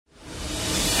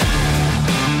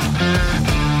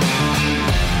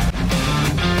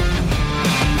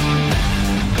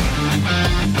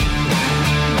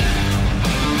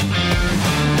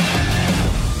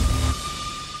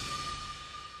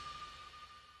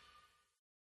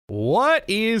What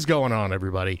is going on,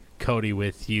 everybody? Cody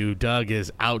with you. Doug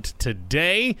is out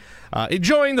today,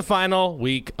 enjoying the final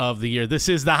week of the year. This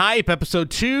is The Hype, episode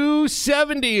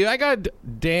 270. I got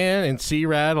Dan and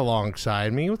C-Rad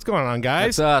alongside me. What's going on,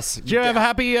 guys? That's us. Did you have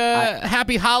a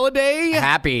happy holiday?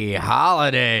 Happy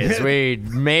holidays. We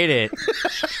made it.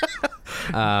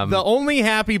 The only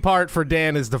happy part for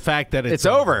Dan is the fact that it's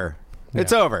over. Yeah.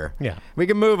 It's over. Yeah. We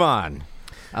can move on.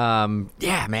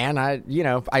 Yeah, man,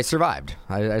 I survived.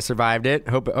 I survived it.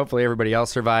 Hopefully everybody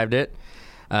else survived it.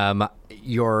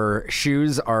 Your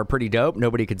shoes are pretty dope.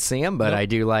 Nobody could see them, but Nope. I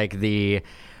do like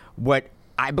what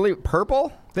I believe,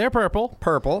 purple? They're purple.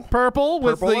 Purple With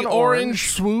Purple the and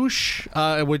orange swoosh,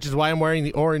 which is why I'm wearing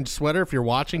the orange sweater if you're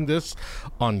watching this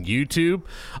on YouTube.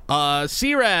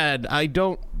 C-Rad, I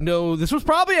don't know. This was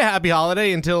probably a happy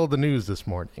holiday until the news this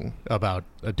morning about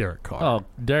Derek Carr. Oh,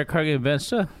 Derek Carr getting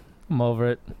benched? I'm over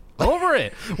it. Over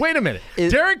it. Wait a minute.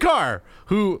 Derek Carr,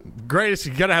 who greatest,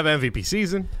 you got to have MVP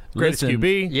season, greatest Listen,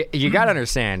 QB. You got to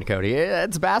understand, Cody.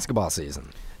 It's basketball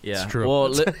season. Yeah. It's true. Well,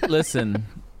 listen.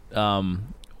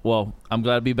 Well, I'm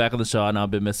glad to be back on the show. I know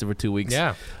I've been missing for 2 weeks.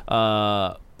 Yeah.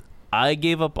 I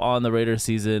gave up on the Raiders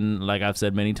season, like I've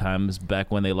said many times. Back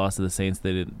when they lost to the Saints,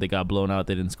 they got blown out.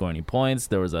 They didn't score any points.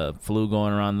 There was a flu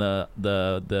going around the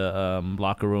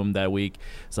locker room that week,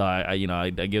 so I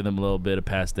give them a little bit of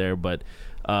pass there. But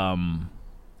and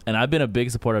I've been a big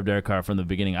supporter of Derek Carr from the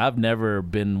beginning. I've never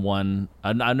been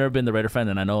I've never been the Raider fan,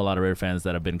 and I know a lot of Raider fans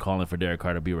that have been calling for Derek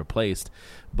Carr to be replaced.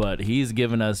 But he's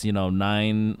given us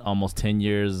 9, almost 10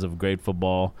 years of great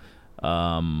football.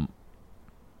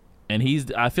 And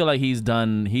I feel like he's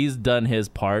done his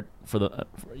part for the.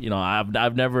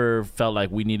 I've never felt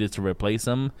like we needed to replace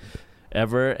him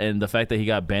ever, and the fact that he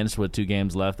got benched with 2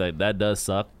 games left, that does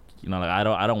suck. I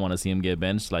don't want to see him get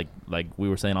benched. Like we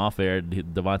were saying off air,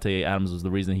 Davante Adams was the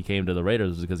reason he came to the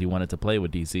Raiders, because he wanted to play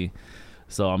with DC.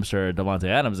 So I'm sure Davante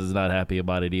Adams is not happy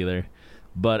about it either.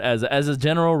 But as a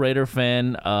general Raider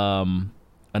fan,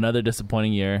 another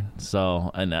disappointing year.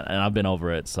 So and I've been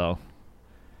over it. So.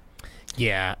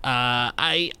 Yeah,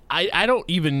 I don't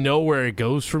even know where it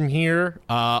goes from here.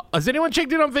 Has anyone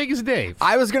checked in on Vegas Dave?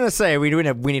 I was gonna say we need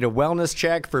a wellness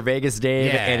check for Vegas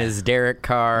Dave and his Derek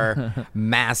Carr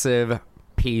massive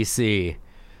PC.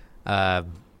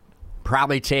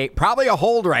 Probably a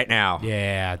hold right now.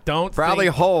 Yeah,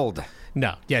 Hold.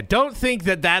 No, yeah, don't think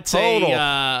that's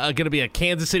going to be a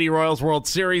Kansas City Royals World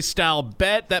Series style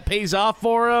bet that pays off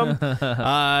for him.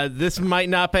 This might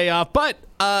not pay off, but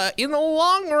in the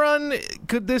long run,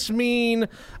 could this mean,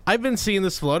 I've been seeing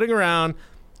this floating around,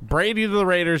 Brady to the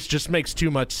Raiders just makes too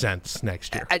much sense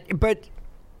next year. But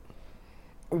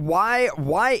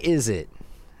why is it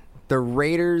the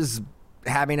Raiders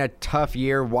having a tough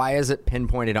year? Why is it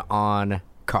pinpointed on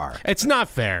Carr? It's not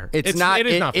fair. It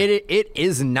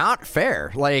is not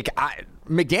fair. Like,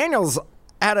 McDaniels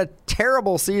had a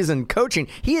terrible season coaching.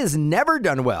 He has never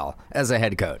done well as a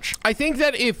head coach. I think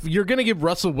that if you're going to give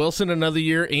Russell Wilson another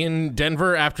year in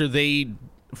Denver after they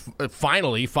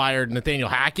finally fired Nathaniel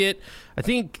Hackett, I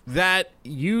think that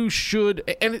you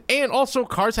should, and also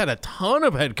Carr's had a ton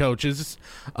of head coaches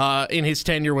in his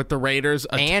tenure with the Raiders,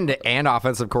 and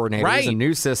offensive coordinators, right, and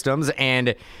new systems,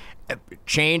 and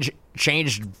changed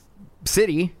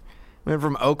city, went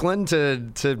from Oakland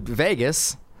to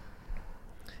Vegas.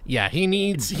 Yeah, he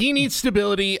needs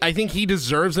stability. I think he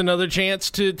deserves another chance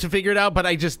to figure it out, but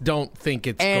I just don't think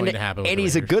it's going to happen. And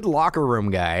he's a good locker room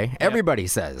guy. Everybody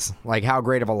says like how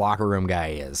great of a locker room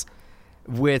guy he is.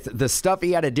 With the stuff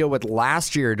he had to deal with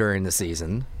last year during the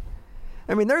season,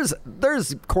 I mean, there's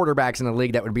quarterbacks in the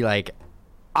league that would be like,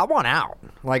 I want out.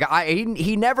 Like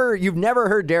you've never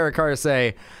heard Derek Carr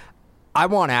say, I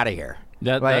want out of here.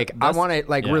 I want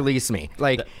to release me.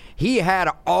 He had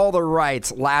all the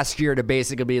rights last year to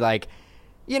basically be like,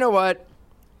 you know what?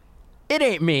 It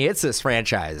ain't me. It's this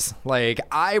franchise. Like,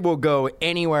 I will go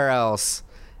anywhere else,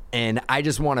 and I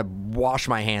just want to wash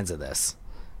my hands of this.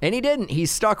 And he didn't. He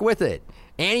stuck with it.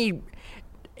 And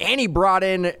he brought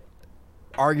in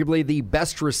arguably the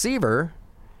best receiver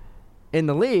in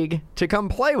the league to come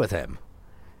play with him.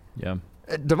 Yeah.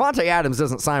 Davante Adams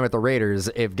doesn't sign with the Raiders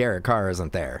if Derek Carr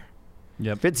isn't there.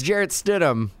 Yep. If it's Jarrett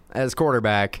Stidham as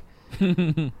quarterback, he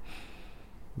ain't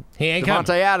Davante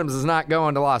coming. Adams is not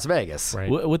going to Las Vegas. Right.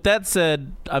 With that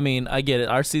said, I mean, I get it.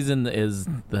 Our season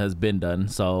has been done.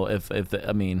 So if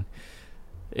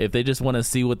they just want to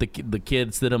see what the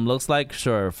kid Stidham looks like,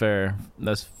 sure, fair.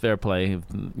 That's fair play.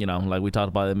 Like we talked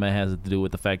about, it may have to do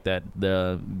with the fact that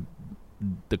the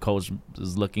coach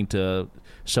is looking to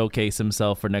showcase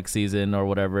himself for next season or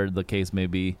whatever the case may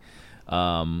be.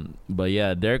 But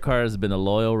yeah, Derek Carr has been a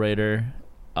loyal Raider.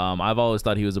 I've always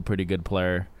thought he was a pretty good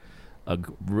player.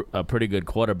 a pretty good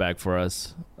quarterback for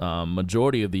us.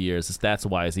 Majority of the years, stats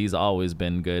wise, he's always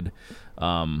been good.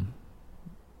 But.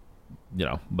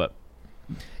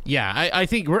 Yeah, I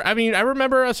think I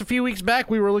remember us a few weeks back.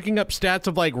 We were looking up stats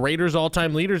of like Raiders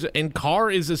all-time leaders, and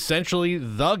Carr is essentially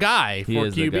the guy for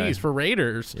QBs for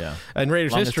Raiders. Yeah, and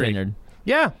Raiders longest history. Tenured.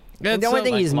 Yeah, the only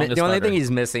thing he's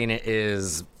missing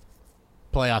is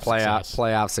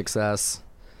playoff success,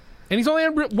 and he's only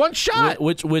had one shot,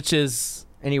 which is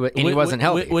and he wasn't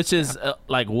healthy, which is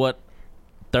like what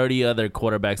 30 other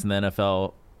quarterbacks in the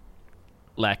NFL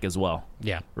lack as well.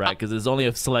 Yeah, right, because there's only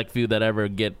a select few that ever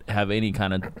have any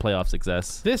kind of playoff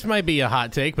success. This might be a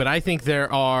hot take, but I think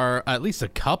there are at least a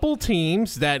couple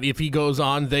teams that if he goes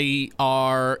on, they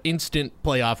are instant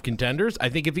playoff contenders. I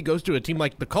think if he goes to a team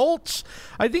like the Colts,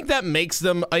 I think that makes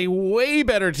them a way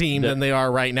better team than they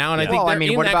are right now, and I think they're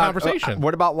in that conversation.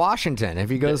 What about Washington? If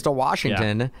he goes to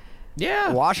Washington...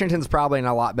 Yeah, Washington's probably in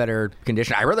a lot better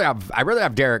condition. I rather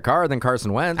have Derek Carr than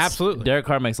Carson Wentz. Absolutely, Derek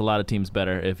Carr makes a lot of teams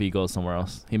better if he goes somewhere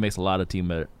else. He makes a lot of teams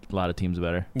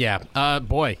better. Yeah,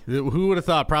 boy, who would have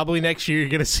thought? Probably next year you're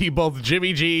going to see both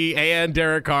Jimmy G and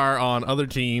Derek Carr on other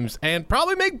teams, and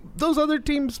probably make those other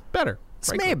teams better.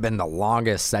 This may have been the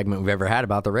longest segment we've ever had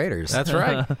about the Raiders. That's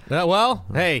right. Well,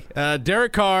 hey,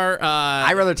 Derek Carr.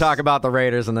 I'd rather talk about the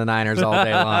Raiders and the Niners all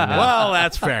day long. Well,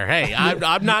 that's fair. Hey,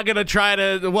 I'm not going to try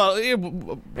to. Well,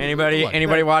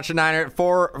 anybody watch the Niners?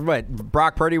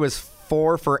 Brock Purdy was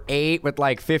 4 for 8 with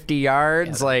like 50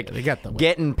 yards,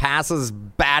 getting passes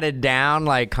batted down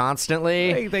like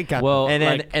constantly. They got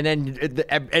and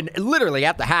then literally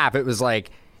at the half, it was like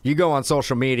you go on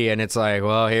social media and it's like,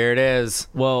 well, here it is.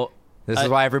 Well. This is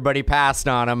why everybody passed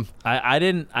on him. I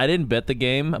didn't bet the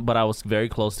game, but I was very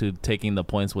close to taking the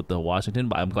points with the Washington,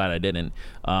 but I'm glad I didn't.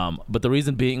 But the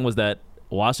reason being was that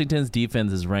Washington's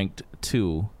defense is ranked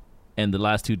 2, and the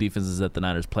last 2 defenses that the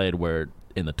Niners played were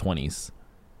in the 20s.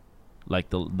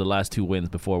 Like the last 2 wins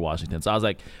before Washington. So I was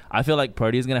like, I feel like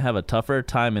Purdy is going to have a tougher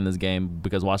time in this game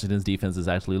because Washington's defense is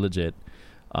actually legit.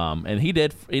 And he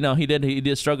did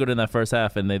struggle in that first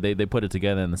half, and they put it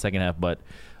together in the second half, but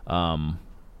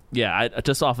yeah,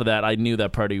 just off of that, I knew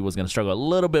that Purdy was going to struggle a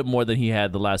little bit more than he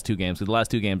had the last 2 games. Because the last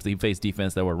 2 games, he faced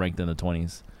defense that were ranked in the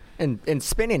 20s. And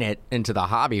spinning it into the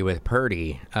hobby with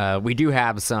Purdy, we do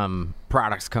have some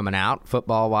products coming out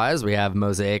football-wise. We have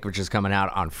Mosaic, which is coming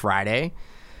out on Friday.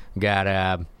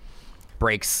 Got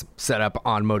breaks set up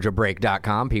on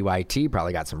mojobreak.com, PYT.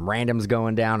 Probably got some randoms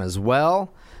going down as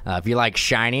well. If you like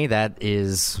shiny, that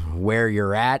is where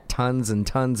you're at. Tons and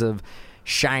tons of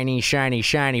shiny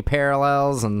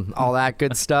parallels and all that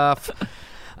good stuff.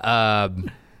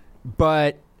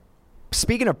 But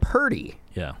speaking of Purdy,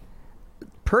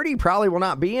 Purdy probably will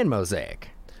not be in Mosaic.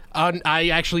 I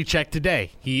actually checked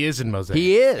today. He is in Mosaic.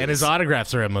 He is. And his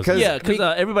autographs are in Mosaic. Yeah, because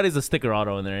everybody's a sticker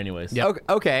auto in there anyways. Yep.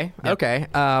 Okay.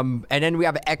 And then we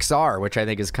have XR, which I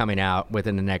think is coming out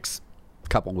within the next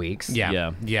couple weeks. Yeah.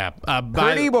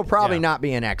 Purdy will probably not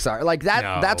be in XR. Like that.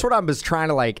 No. That's what I was trying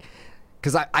to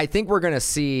because I think we're going to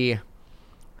see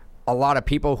a lot of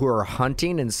people who are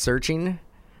hunting and searching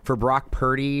for Brock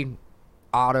Purdy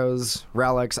auto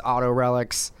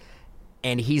relics,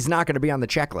 and he's not going to be on the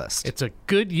checklist. It's a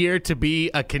good year to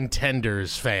be a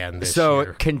Contenders fan this year.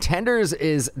 So Contenders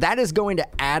is going to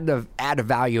add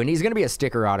value, and he's going to be a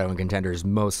sticker auto in Contenders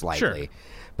most likely. Sure.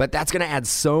 But that's going to add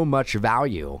so much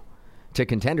value to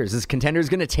Contenders. Is Contenders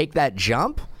going to take that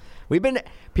jump?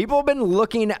 People have been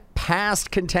looking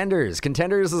past Contenders.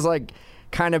 Contenders has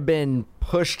kind of been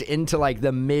pushed into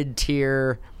the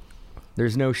mid-tier.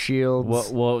 There's no shields.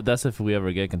 Well, that's if we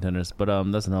ever get Contenders, but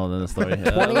that's another story.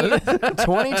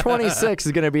 2026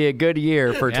 is going to be a good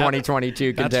year for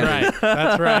 2022 Contenders.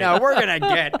 That's right. No, we're gonna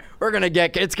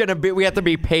get. It's gonna be. We have to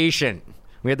be patient.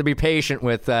 We have to be patient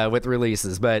with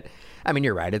releases. But I mean,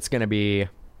 you're right. It's going to be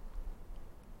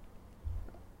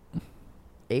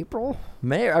April,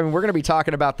 May. I mean, we're going to be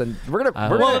talking about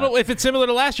if it's similar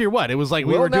to last year, what? It was like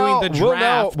we were doing the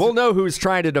draft. We'll know who's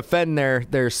trying to defend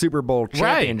their Super Bowl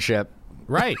championship.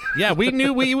 Right. Yeah, we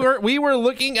knew we were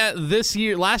looking at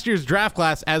last year's draft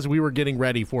class as we were getting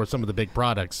ready for some of the big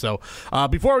products. So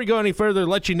before we go any further,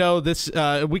 let you know this.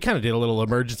 We kind of did a little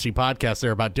emergency podcast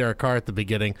there about Derek Carr at the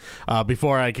beginning.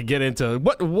 Before I could get into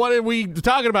what are we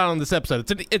talking about on this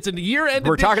episode? It's a year-end.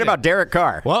 We're talking about Derek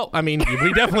Carr. Well, I mean,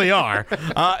 we definitely are.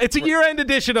 It's a year-end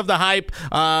edition of the Hype.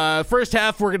 First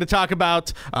half, we're going to talk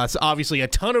about obviously a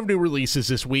ton of new releases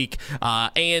this week,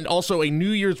 and also a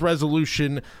New Year's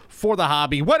resolution for the Hobby.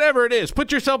 hobby, whatever it is.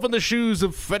 Put yourself in the shoes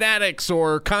of fanatics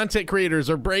or content creators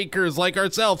or breakers like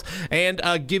ourselves and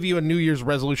give you a New Year's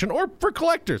resolution, or for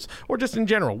collectors, or just in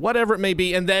general, whatever it may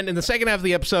be. And then in the second half of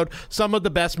the episode, some of the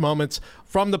best moments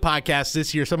from the podcast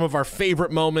this year, some of our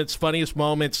favorite moments, funniest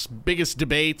moments, biggest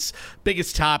debates,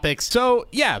 biggest topics. So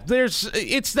yeah,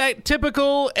 it's that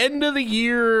typical end of the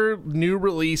year, new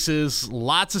releases,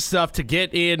 lots of stuff to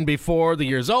get in before the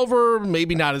year's over.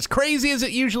 Maybe not as crazy as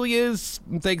it usually is,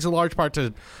 thanks in large part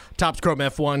to Topps Chrome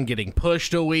F1 getting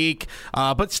pushed a week.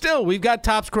 But still, we've got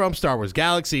Topps Chrome Star Wars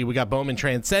Galaxy. We got Bowman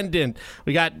Transcendent.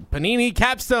 We got Panini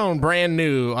Capstone, brand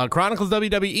new. Chronicles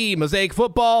WWE, Mosaic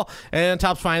Football, and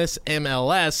Topps Finest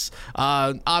MLS.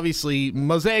 Obviously,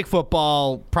 Mosaic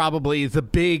Football, probably the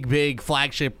big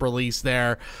flagship release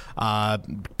there.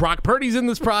 Brock Purdy's in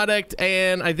this product,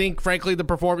 and I think, frankly, the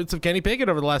performance of Kenny Pickett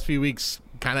over the last few weeks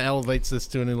kind of elevates this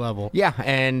to a new level. Yeah,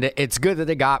 and it's good that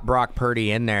they got Brock Purdy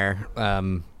in there.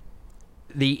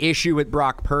 The issue with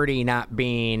Brock Purdy not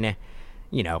being,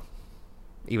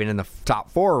 even in the top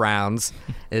 4 rounds,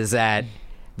 is that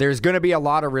there's going to be a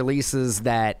lot of releases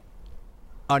that,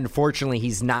 unfortunately,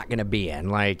 he's not going to be in.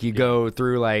 Like, you go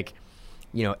through,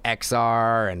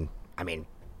 XR, and,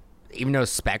 even though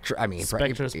Spectra,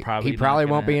 Spectra's probably he probably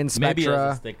won't be in Maybe Spectra.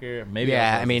 as a sticker. Maybe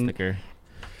as a sticker.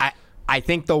 I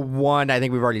think the one, I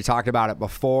think we've already talked about it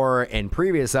before in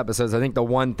previous episodes, I think the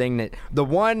one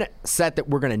set that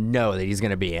we're going to know that he's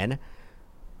going to be in,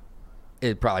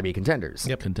 it'd probably be Contenders.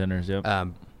 Yep, Contenders, yep.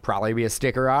 Probably be a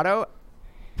sticker auto.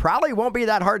 Probably won't be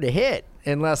that hard to hit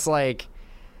unless, Panini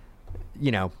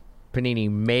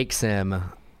makes him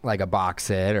like a box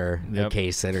hit or a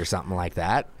case hit or something like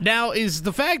that. Now, is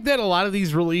the fact that a lot of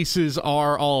these releases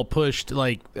are all pushed,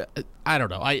 I don't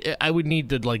know. I would need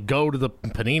to go to the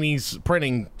Panini's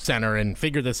printing center and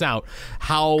figure this out.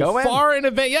 How far in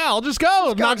advance? Yeah, I'll just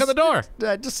go. Knock on the door.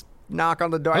 Just knock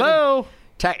on the door. Hello.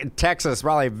 Texas,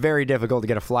 probably very difficult to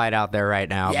get a flight out there right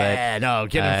now. Yeah, no,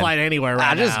 getting a flight anywhere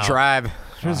right now. Just drive.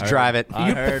 Just drive it.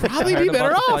 You'd probably be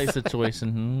better off. Flight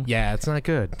situation. Yeah, it's not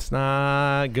good. It's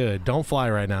not good. Don't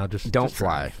fly right now. Don't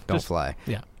fly. Don't fly.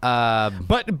 Yeah.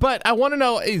 But I want to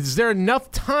know, is there enough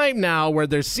time now where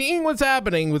they're seeing what's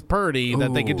happening with Purdy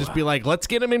that they could just be like, let's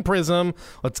get him in Prism,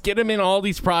 let's get him in all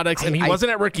these products, and he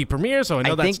wasn't at Rookie Premiere, so I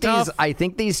know that's tough. I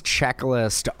think these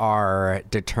checklists are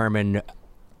determined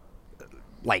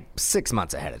 6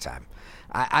 months ahead of time.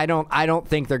 I don't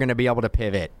think they're going to be able to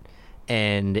pivot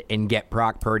and get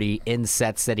Brock Purdy in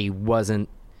sets that he wasn't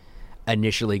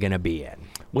initially going to be in.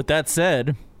 With that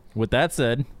said,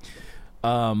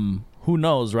 who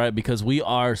knows, right? Because we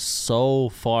are so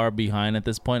far behind at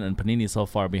this point, and Panini is so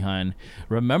far behind.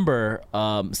 Remember,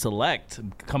 Select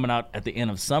coming out at the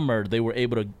end of summer, they were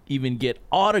able to even get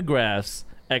autographs,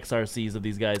 XRCs of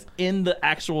these guys in the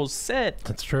actual set.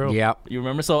 That's true. Yep. You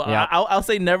remember? So yep. I'll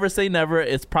say never say never.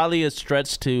 It's probably a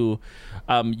stretch to.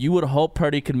 You would hope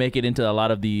Purdy could make it into a lot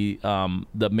of the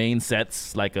main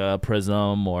sets, like a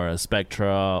Prism or a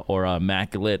Spectra or a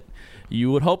Immaculate.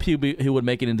 You would hope he would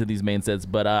make it into these main sets,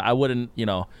 but I wouldn't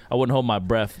hold my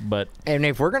breath. But and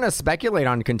if we're gonna speculate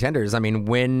on Contenders,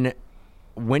 when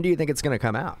do you think it's gonna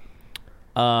come out?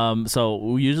 So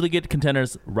we usually get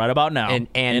Contenders right about now, and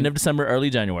end of December, early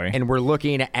January, and we're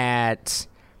looking at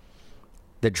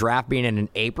the draft being in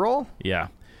April. Yeah.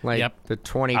 The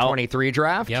 2023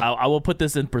 draft? Yep. I will put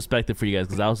this in perspective for you guys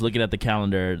because I was looking at the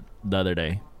calendar the other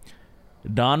day.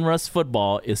 Donruss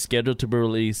Football is scheduled to be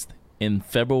released in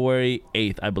February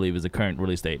 8th, I believe, is the current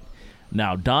release date.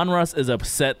 Now, Donruss is a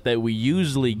set that we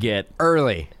usually get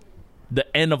early, the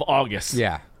end of August.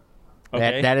 Yeah.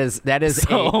 Okay. Just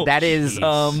to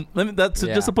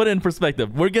put it in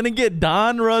perspective. We're gonna get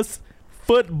Donruss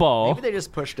Football. Maybe they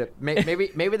just pushed it.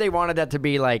 Maybe they wanted that to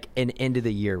be like an end of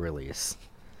the year release.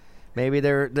 Maybe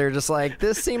they're just like,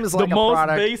 this seems like the most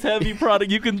base heavy product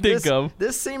you can think of.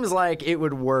 This seems like it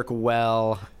would work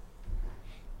well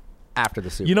after the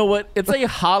Super Bowl. You know what? It's a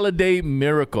holiday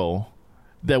miracle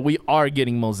that we are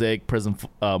getting Mosaic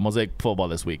Football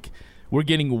this week. We're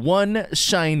getting one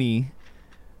shiny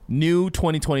new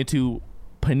 2022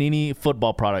 Panini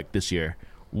football product this year.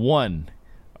 One.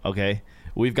 Okay?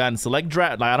 We've gotten select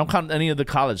draft. I don't count any of the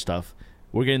college stuff.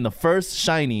 We're getting the first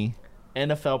shiny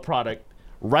NFL product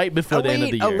right before the end of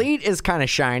the year. Elite is kind of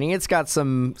shiny. It's got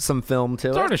some film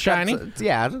to it. Sort of shiny.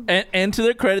 Yeah. And to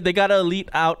their credit, they got Elite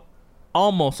out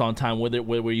almost on time where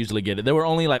we usually get it. They were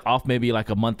only off maybe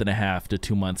a month and a half to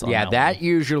 2 months on that's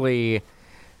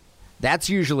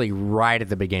usually right at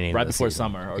the beginning right of the before season.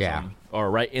 summer or something.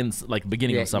 Or right in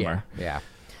beginning of summer. Yeah.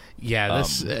 Yeah,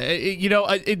 this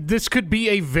this could be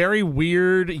a very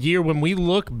weird year when we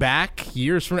look back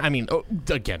years from. I mean,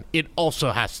 again, it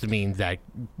also has to mean that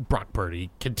Brock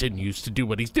Purdy continues to do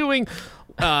what he's doing.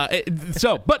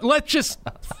 But let's just,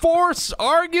 for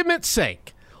argument's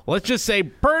sake, let's just say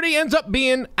Purdy ends up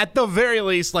being, at the very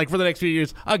least, like for the next few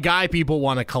years, a guy people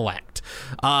want to collect.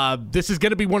 This is going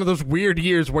to be one of those weird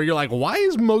years where you're like, why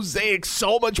is Mosaic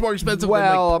so much more expensive than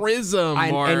like Prism?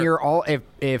 And you're all,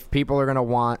 if people are going to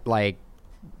want like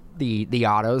the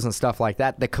autos and stuff like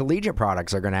that, the collegiate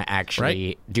products are going to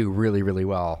actually do really, really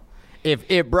well.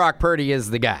 If Brock Purdy is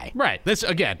the guy. Right. This,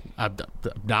 again, I'm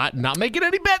not making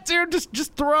any bets here,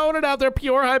 just throwing it out there,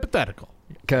 pure hypothetical.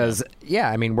 Because,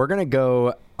 I mean, we're going to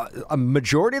go, a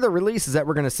majority of the releases that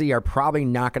we're going to see are probably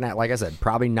not going to, like I said,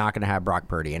 probably not going to have Brock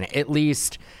Purdy in it. At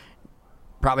least,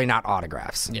 probably not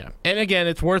autographs. Yeah. And again,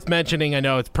 it's worth mentioning, I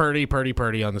know it's Purdy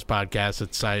on this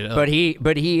podcast.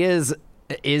 But he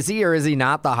is he or is he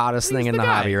not the hottest thing in the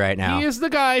hobby right now? He is the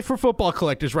guy for football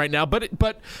collectors right now. But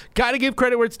got to give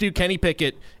credit where it's due. Kenny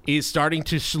Pickett is starting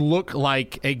to look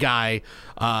like a guy.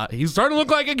 He's starting to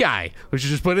look like a guy. We should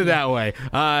just put it that way.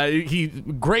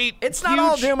 Great. It's not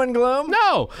all doom and gloom.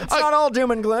 No, it's not all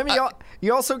doom and gloom.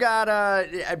 You also got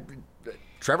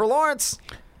Trevor Lawrence.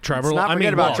 Trevor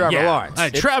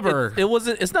Lawrence. Trevor.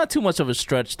 It's not too much of a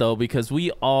stretch though, because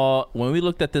when we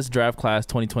looked at this draft class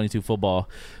 2022 football.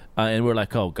 And we're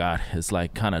like, oh God, it's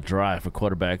like kind of dry for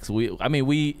quarterbacks. We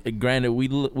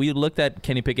looked at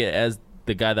Kenny Pickett as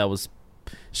the guy that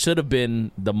should have been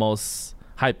the most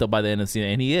hyped up by the NFC,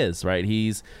 and he is, right.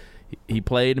 He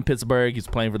played in Pittsburgh. He's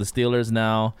playing for the Steelers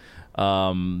now.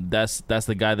 That's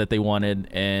the guy that they wanted,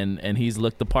 and he's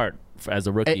looked the part as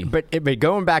a rookie. But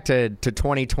going back to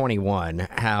 2021,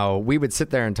 how we would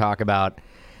sit there and talk about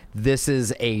this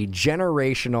is a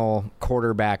generational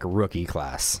quarterback rookie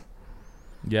class.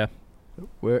 Yeah.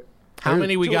 How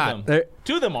many we got?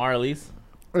 Two of them are, at least.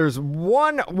 There's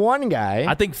one guy.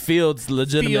 I think Fields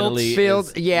legitimately. Fields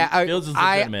is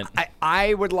legitimate.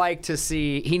 I would like to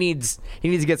see. He needs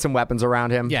to get some weapons around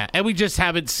him. Yeah, and we just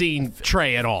haven't seen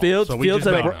Trey at all. Fields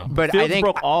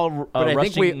broke all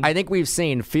rushing. I think we've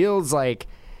seen Fields like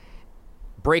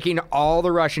breaking all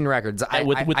the rushing records. I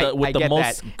get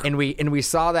that, and we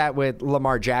saw that with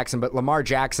Lamar Jackson, but Lamar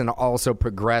Jackson also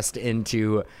progressed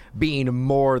into being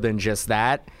more than just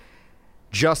that.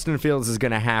 Justin Fields is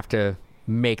going to have to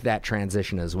make that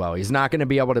transition as well. He's not going to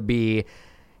be able to be,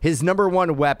 his number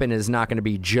one weapon is not going to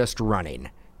be just running.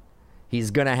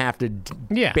 He's going to have to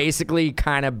basically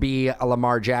kind of be a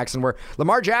Lamar Jackson, where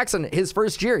Lamar Jackson, his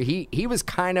first year, he was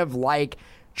kind of like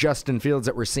Justin Fields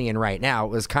that we're seeing right now. It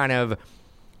was kind of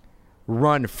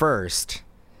run first,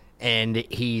 and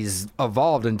he's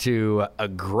evolved into a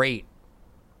great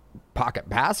pocket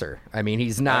passer. I mean,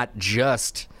 he's not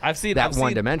just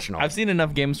one-dimensional. I've seen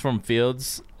enough games from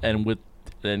Fields, and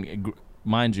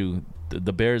mind you,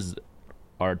 the Bears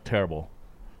are terrible.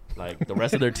 Like, the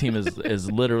rest of their team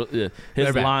is literally,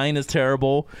 his line is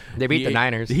terrible. They beat the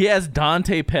Niners. He has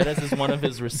Dante Pettis as one of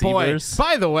his receivers. Boy,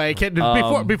 by the way,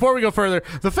 before we go further,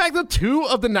 the fact that two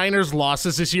of the Niners'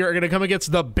 losses this year are going to come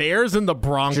against the Bears and the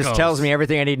Broncos just tells me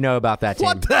everything I need to know about that team.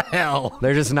 What the hell?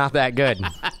 They're just not that good.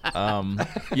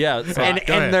 Yeah. So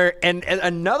and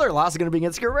another loss is going to be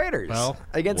against your Raiders.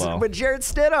 With Jarrett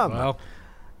Stidham. Well,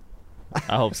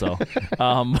 I hope so.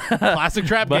 Classic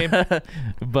trap game.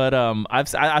 But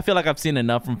I feel like I've seen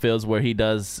enough from Fields where he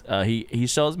does. He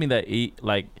shows me that he,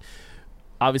 like,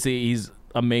 obviously he's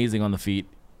amazing on the feet.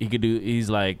 He's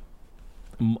like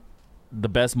the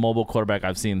best mobile quarterback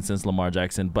I've seen since Lamar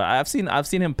Jackson. But I've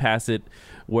seen him pass it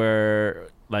where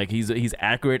like he's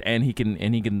accurate and he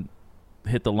can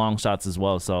hit the long shots as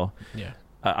well. So yeah.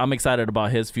 I'm excited about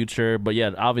his future, but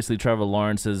yeah, obviously Trevor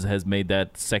Lawrence has made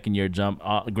that second-year jump.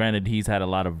 Granted, he's had a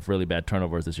lot of really bad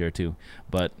turnovers this year too,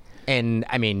 and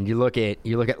I mean, you look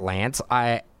at Lance.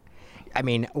 I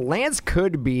mean, Lance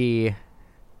could be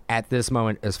at this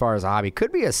moment, as far as a hobby,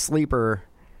 could be a sleeper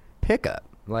pickup.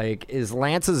 Like, is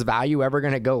Lance's value ever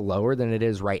going to go lower than it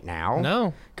is right now?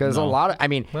 No, because a lot of, I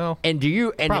mean,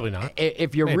 probably not.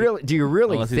 If you're do you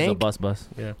really unless think he's a bus?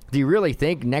 Yeah. Do you really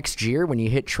think next year when you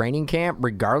hit training camp,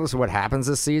 regardless of what happens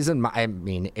this season, I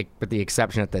mean, with the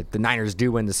exception that the Niners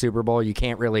do win the Super Bowl, you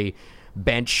can't really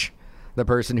bench the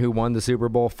person who won the Super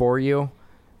Bowl for you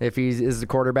if he is the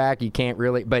quarterback. You can't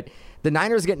really, but the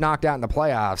Niners get knocked out in the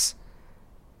playoffs.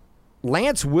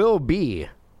 Lance will be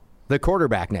the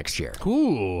quarterback next year.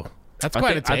 Ooh, that's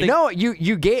quite a take. No,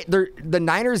 the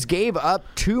Niners gave up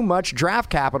too much draft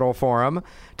capital for him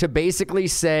to basically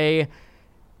say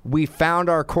we found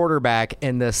our quarterback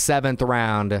in the 7th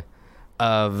round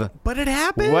of But it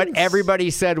happens. what everybody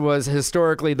said was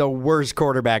historically the worst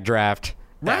quarterback draft.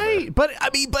 Right, ever. but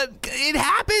it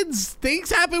happens. Things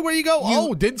happen where you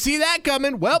go, didn't see that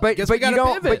coming. Well, But guess we got you to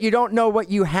don't. pivot. But you don't know what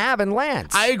you have in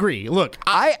Lance. I agree. Look,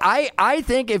 I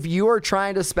think if you are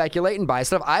trying to speculate and buy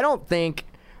stuff, I don't think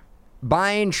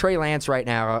buying Trey Lance right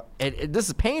now. This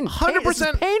is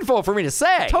 100% painful for me to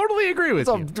say. totally agree with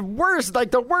you. It's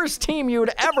the worst team you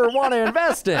would ever want to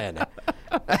invest in.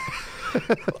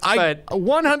 I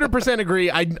 100% agree.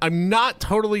 I'm not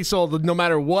totally sold. No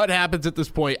matter what happens at this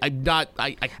point, I'm not.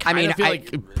 I feel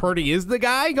like Purdy is the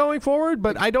guy going forward,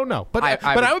 but I don't know. But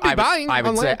I would be buying.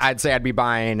 I'd say I'd be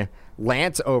buying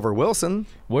Lance over Wilson.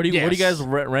 Where do you guys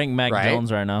rank Mac Right?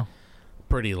 Jones right now?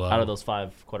 Pretty low Out of those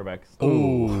 5 quarterbacks.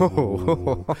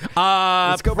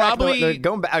 Let's go probably back.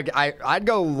 Going back, I'd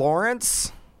go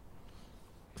Lawrence,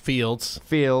 Fields,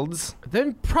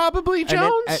 then probably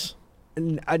Jones.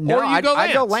 No, Or you go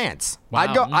I'd go Lance.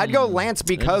 Lance. Wow. I'd go Lance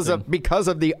because of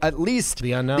the at least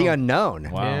The unknown. The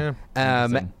unknown. Wow.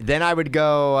 Yeah. Then I would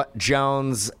go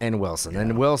Jones and Wilson.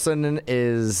 And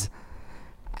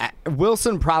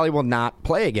Wilson probably will not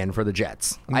play again for the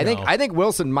Jets. I think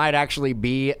Wilson might actually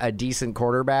be a decent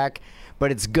quarterback,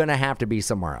 but it's gonna have to be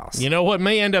somewhere else. You know what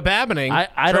may end up happening? I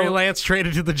Trey don't- Lance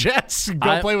traded to the Jets.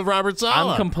 Go play with Robert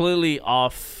Saleh.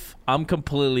 I'm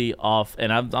completely off,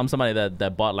 and I'm somebody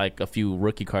that bought like a few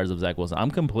rookie cards of Zach Wilson.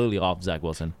 I'm completely off Zach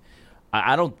Wilson.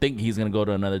 I don't think he's gonna go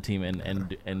to another team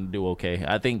and do okay.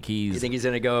 I think he's. You think he's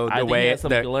gonna go I the think way he has some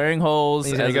glaring holes.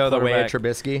 he's gonna as a go the way of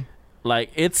quarterback. Trubisky?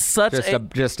 Like it's such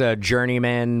Just a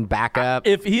journeyman backup.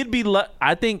 If he'd be,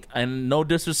 I think, and no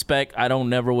disrespect, I don't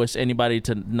never wish anybody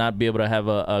to not be able to have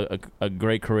a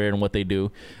great career in what they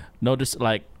do. No,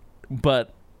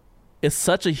 but it's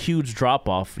such a huge drop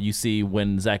off you see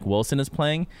when Zach Wilson is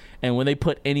playing and when they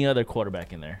put any other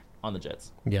quarterback in there on the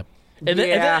Jets. Yep. And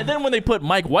then when they put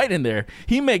Mike White in there,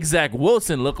 he makes Zach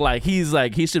Wilson look like he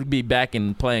should be back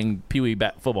and playing Pee Wee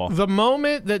football. The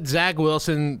moment that Zach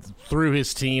Wilson threw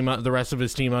his team, the rest of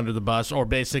his team, under the bus, or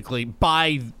basically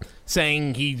by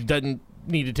saying he doesn't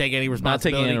need to take any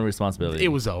responsibility, not taking any responsibility, it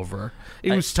was over.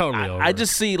 It was totally over. I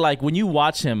just see like when you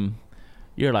watch him,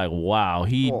 you're like, wow,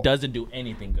 he doesn't do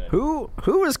anything good. Who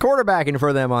is quarterbacking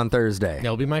for them on Thursday?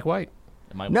 It'll be Mike White.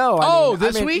 No.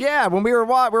 This week? Yeah, when we were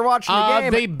watching the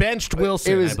game, they benched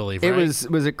Wilson. I believe. Right?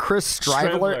 Was it Chris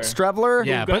Strevler?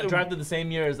 Yeah, Who got but drafted the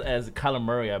same year as Kyler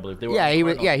Murray, I believe. They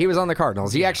were He was on the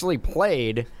Cardinals. He actually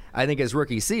played, I think, his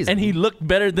rookie season, and he looked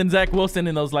better than Zach Wilson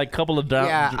in those like couple of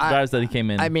drives that he came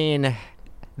in. I mean,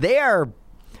 they're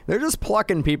just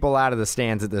plucking people out of the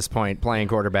stands at this point, playing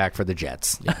quarterback for the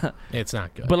Jets. it's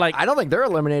not good. but like, I don't think they're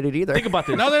eliminated either. think about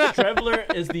this. No, they're not.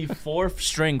 Strevler is the 4th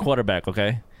string quarterback,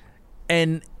 okay?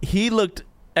 And he looked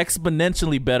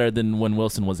exponentially better than when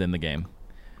Wilson was in the game.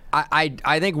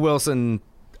 I think Wilson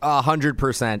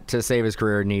 100% to save his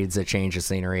career needs a change of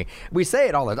scenery. We say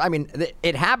it all the time. I mean,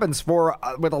 it happens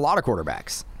with a lot of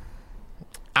quarterbacks.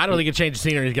 I don't think a change of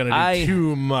scenery is going to do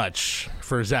too much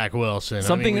for Zach Wilson.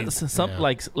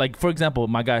 Like for example,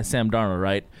 my guy Sam Darnold,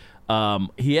 right?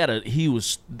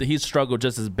 He struggled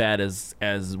just as bad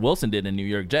as Wilson did in New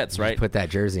York Jets, right? Put that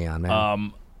jersey on,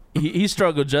 man. He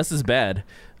struggled just as bad,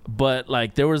 but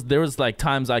like there was like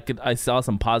times I saw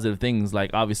some positive things. Like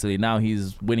obviously now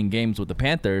he's winning games with the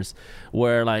Panthers,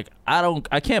 where like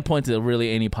I can't point to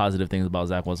really any positive things about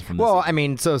Zach Wilson from this season. I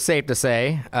mean, so safe to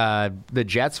say, the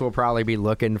Jets will probably be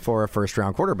looking for a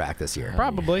first-round quarterback this year.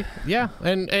 Probably, yeah.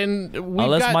 And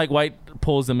unless Mike White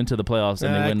pulls them into the playoffs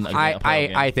and they win a playoff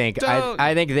game.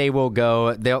 I think they will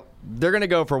go. They're going to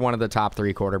go for one of the top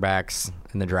 3 quarterbacks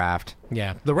in the draft.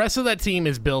 Yeah, the rest of that team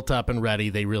is built up and ready.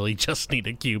 They really just need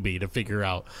a QB to figure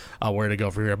out where to go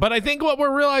from here. But I think what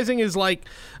we're realizing is like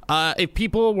if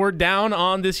people were down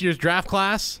on this year's draft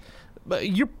class,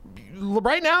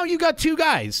 right now you got 2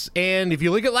 guys, and if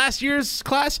you look at last year's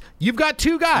class, you've got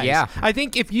 2 guys. Yeah. I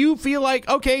think if you feel like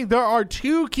okay, there are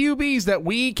 2 QBs that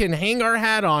we can hang our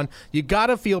hat on, you got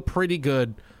to feel pretty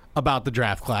good about the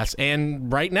draft class.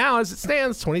 And right now, as it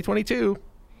stands, 2022,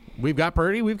 we've got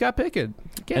Purdy, we've got Pickett.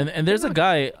 And there's a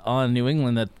guy on New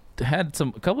England that had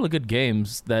a couple of good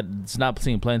games that's not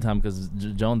seeing playing time because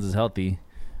Jones is healthy.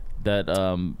 That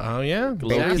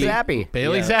Bailey Zappi.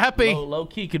 Zappi. Low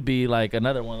key could be like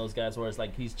another one of those guys where it's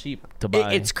like he's cheap to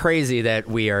buy. It's crazy that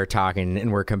we are talking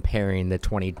and we're comparing the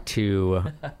 22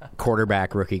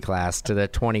 quarterback rookie class to the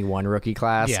 21 rookie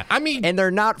class. Yeah, I mean, and they're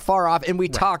not far off. And we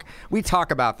talk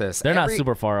about this. They're not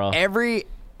super far off.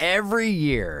 Every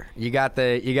year you got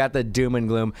the doom and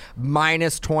gloom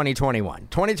minus 2021.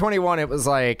 2021 it was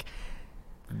like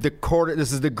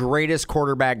this is the greatest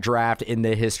quarterback draft in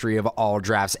the history of all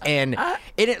drafts, and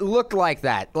it looked like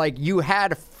that. Like you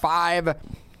had 5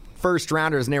 first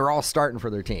rounders and they were all starting for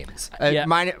their teams.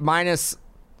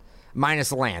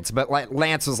 Minus Lance, but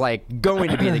Lance was like going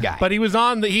to be the guy. But he was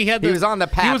on the was on the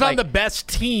path. He was on the best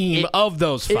team of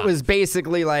those 5. It was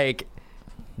basically like,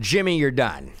 Jimmy, you're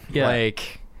done. Yeah.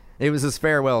 Like it was his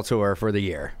farewell tour for the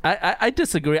year. I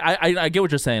disagree. I get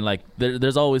what you're saying. Like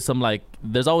there's always somebody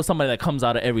that comes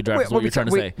out of every draft. Is what you're trying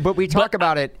to say. But we talk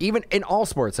about it even in all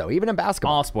sports, though, even in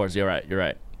basketball. All sports. You're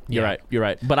right.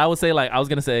 But I would say, like, I was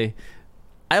gonna say,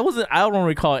 I don't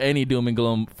recall any doom and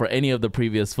gloom for any of the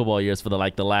previous football years for the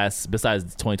last, besides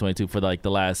 2022, for the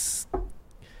last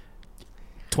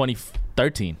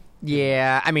 2013.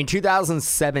 Yeah, I mean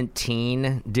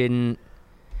 2017 didn't,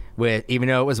 even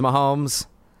though it was Mahomes,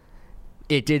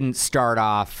 it didn't start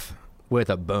off with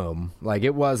a boom. Like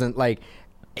it wasn't like,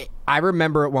 I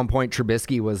remember at one point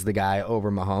Trubisky was the guy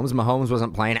over Mahomes. Mahomes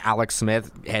wasn't playing. Alex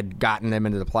Smith had gotten them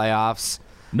into the playoffs.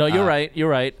 No, you're right. You're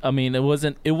right. I mean, it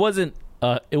wasn't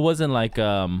like.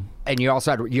 And you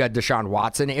also had Deshaun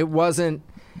Watson. It wasn't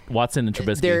Watson and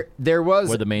Trubisky. There was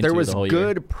the whole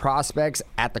good year. prospects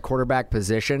at the quarterback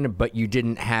position, but you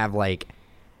didn't have like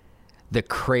the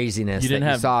craziness that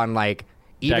you saw in like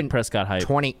even Dak Prescott hype.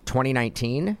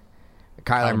 2019.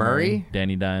 Kyler Murray,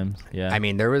 Danny Dimes. Yeah. I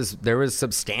mean, there was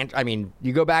substantial. I mean,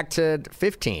 you go back to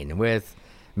 15 with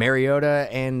Mariota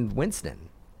and Winston.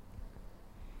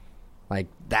 Like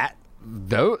that,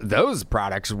 those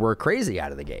products were crazy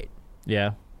out of the gate.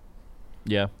 Yeah.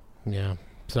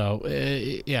 So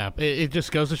it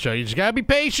just goes to show you just gotta be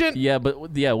patient. Yeah, but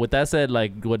with that said,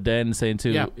 like what Dan's saying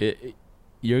too,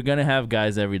 you're gonna have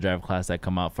guys every draft class that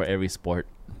come out for every sport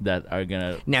that are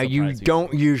gonna. Now you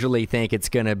don't usually think it's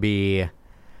gonna be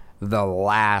the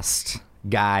last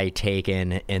guy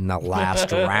taken in the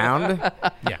last round.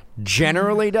 Yeah,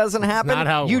 generally doesn't happen. Not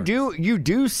how it works. You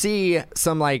do see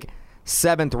some like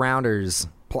 7th rounders.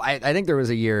 I think there was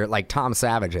a year like Tom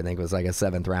Savage. I think was like a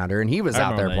 7th rounder, and he was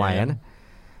out there playing.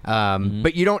 Yeah.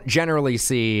 But you don't generally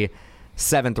see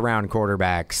 7th round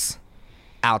quarterbacks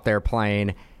out there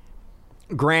playing.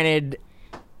 Granted,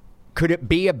 could it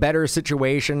be a better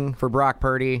situation for Brock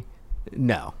Purdy?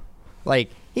 No.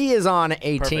 Like, he is on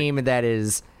a team that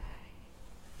is...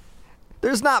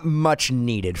 There's not much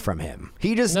needed from him.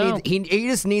 He just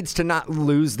needs to not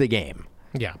lose the game.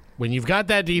 Yeah. When you've got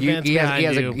that defense he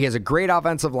has a great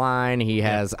offensive line. He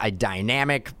has a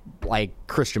dynamic, like,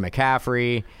 Christian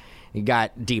McCaffrey. You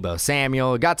got Deebo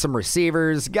Samuel. Got some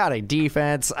receivers. Got a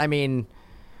defense. I mean...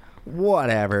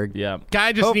 Whatever. Yeah.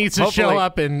 Guy just needs to show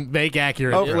up and make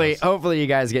accurate throws. Hopefully you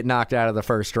guys get knocked out of the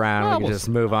first round. Well, we can just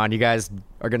move on. You guys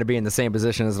are going to be in the same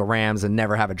position as the Rams and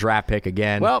never have a draft pick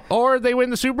again. Well, or they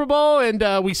win the Super Bowl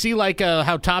and we see like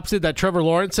how Topps did that Trevor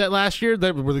Lawrence set last year.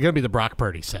 We're going to be the Brock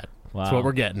Purdy set. Wow. That's what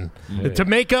we're getting. Yeah. To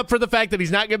make up for the fact that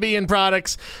he's not going to be in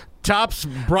products, Topps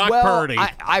Brock Purdy.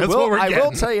 I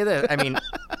will tell you this. I mean,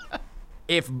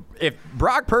 if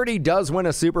Brock Purdy does win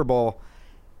a Super Bowl,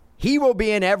 he will be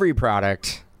in every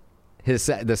product the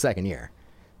second year.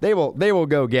 They will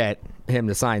go get him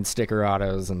to sign sticker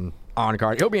autos and on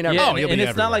card. He'll be in every. Yeah, he'll be and it's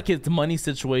everywhere. not like his money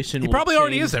situation. He probably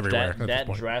already is everywhere.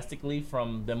 That drastically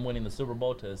from them winning the Super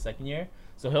Bowl to the second year.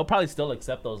 So he'll probably still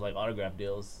accept those like autograph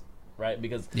deals, right?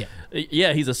 Because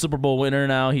he's a Super Bowl winner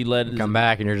now. He led come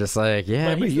back and you're just like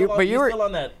but you were still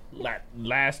on that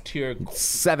last tier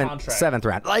seventh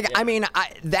round. Like I mean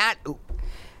that.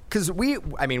 Because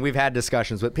we've had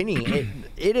discussions with Penny.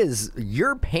 It is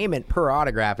your payment per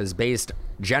autograph is based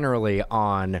generally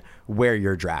on where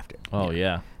you're drafted. Oh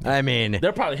yeah. I mean,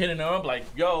 they're probably hitting them up like,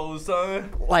 "Yo, son."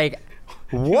 Like,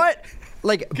 what?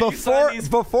 Like before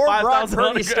Brock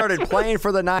Purdy started playing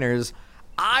for the Niners,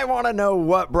 I want to know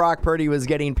what Brock Purdy was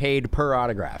getting paid per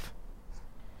autograph.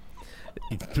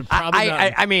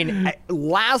 I mean,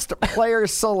 last player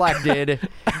selected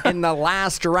in the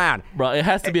last round. Bro, it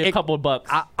has to be a couple of bucks.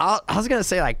 I was going to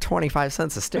say like 25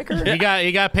 cents a sticker. He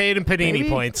got paid in Panini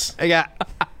points. I got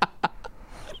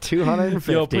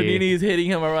 250. Yo, Panini's hitting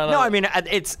him around. No, I mean,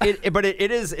 but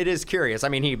it is curious. I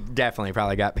mean, he definitely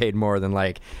probably got paid more than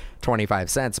like 25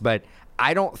 cents, but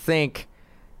I don't think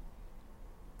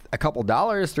a couple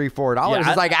dollars,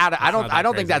 $3-4 is like out. I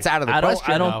don't think that's out of the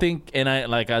question. I don't think, and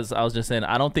as I was just saying,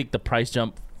 I don't think the price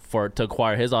jump to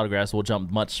acquire his autographs will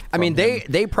jump much. I mean,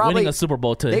 they probably winning a Super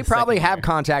Bowl to. They probably have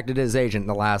contacted his agent in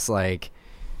the last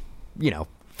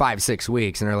 5-6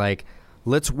 weeks, and they're like,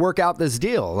 "Let's work out this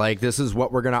deal. Like, this is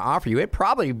what we're going to offer you." It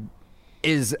probably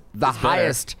is the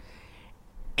highest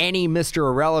any Mr.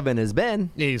 Irrelevant has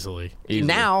been easily.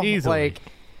 Now, easily. like.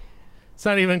 It's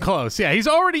not even close. Yeah, he's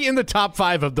already in the top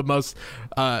 5 of the most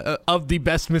of the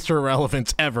best Mr.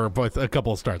 Irrelevance ever with a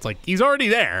couple of starts. Like he's already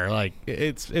there. Like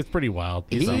it's pretty wild.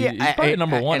 He's probably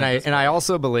number 1. And I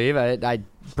also believe I'm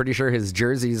pretty sure his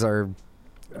jerseys are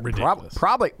Ridiculous.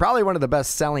 probably one of the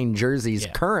best selling jerseys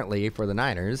currently for the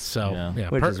Niners. So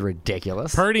which is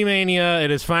ridiculous. Purdy Mania.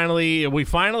 It is we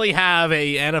finally have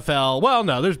a NFL. Well,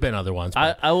 no, there's been other ones.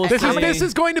 I will this say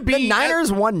is going to be the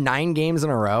Niners won 9 games in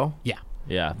a row. Yeah.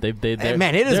 Yeah,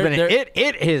 man, it has been it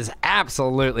is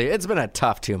absolutely. It's been a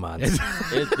tough 2 months.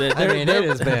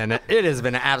 It has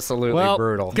been absolutely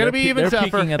brutal. It's gonna be even tougher.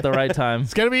 They're peaking at the right time.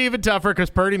 It's gonna be even tougher because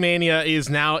Purdy Mania is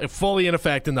now fully in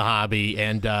effect in the hobby,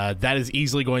 and that is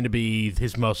easily going to be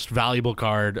his most valuable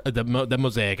card, the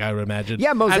Mosaic, I would imagine.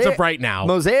 Yeah, Mosaic as of right now.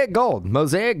 Mosaic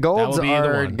golds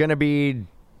are gonna be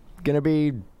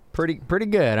pretty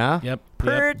good, huh? Yep.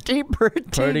 Pretty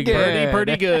Pretty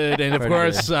good. And of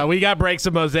course, we got breaks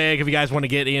of Mosaic if you guys want to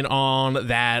get in on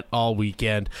that all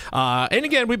weekend. And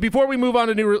again, before we move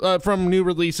on to from new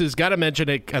releases, got to mention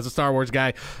it as a Star Wars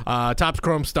guy. Topps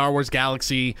Chrome Star Wars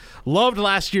Galaxy. Loved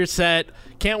last year's set.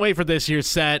 Can't wait for this year's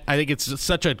set. I think it's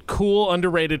such a cool,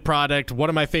 underrated product. One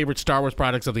of my favorite Star Wars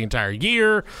products of the entire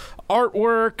year.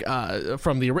 Artwork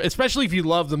from especially if you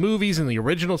love the movies and the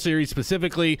original series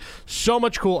specifically. So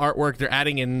much cool artwork. They're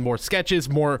adding in more sketches,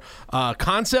 more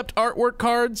concept artwork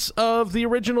cards of the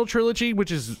original trilogy, which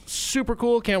is super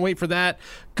cool. Can't wait for that.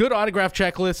 Good autograph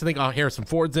checklist. I think Harrison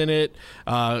Ford's in it.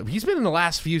 He's been in the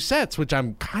last few sets, which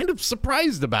I'm kind of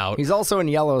surprised about. He's also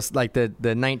in like the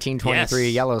 1923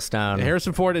 Yellowstone.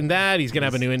 Harrison Ford in that. He's going to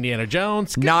have a new Indiana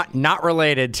Jones. Not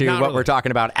related to what we're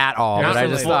talking about at all. But I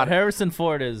just thought Harrison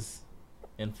Ford is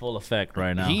in full effect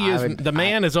right now. The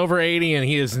man is over 80, and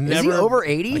he is never. Is he over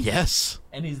 80? Yes.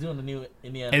 And he's doing the new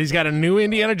Indiana. And he's got a new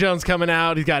Indiana Jones coming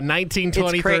out. He's got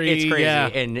 1923. It's crazy. Yeah.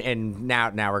 And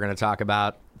now we're going to talk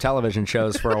about television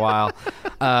shows for a while.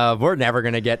 We're never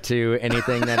going to get to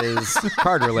anything that is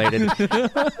card related.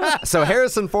 So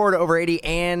Harrison Ford over 80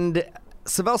 and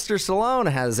Sylvester Stallone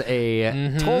has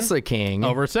a Tulsa King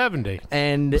over 70,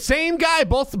 and same guy,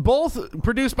 both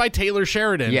produced by Taylor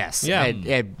Sheridan. Yes,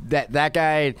 that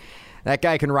guy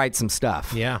can write some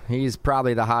stuff. Yeah, he's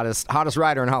probably the hottest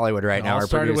writer in Hollywood right now. Our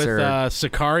started producer. With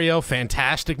Sicario,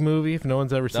 fantastic movie. If no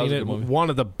one's ever seen it, movie. One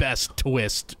of the best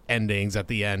twist endings at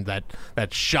the end.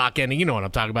 That shock ending. You know what I'm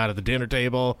talking about at the dinner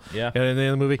table. Yeah, at the end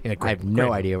of the movie. Yeah, I have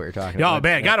no idea what you're talking about. Oh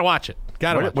man, gotta watch it.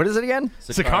 What is it again?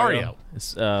 Sicario.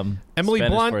 It's, Emily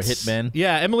Spanish Blunt. for Hitman.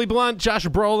 Yeah, Emily Blunt, Josh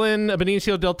Brolin,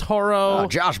 Benicio del Toro. Oh,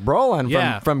 Josh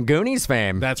Brolin from Goonies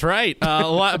fame. That's right. A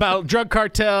lot about drug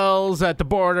cartels at the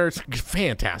border.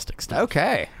 Fantastic stuff.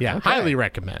 Okay. Yeah, okay. highly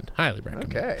recommend.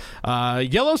 Okay.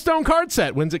 Yellowstone card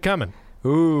set. When's it coming?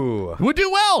 Ooh. Would do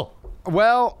well.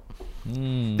 Well,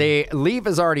 Leaf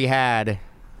has already had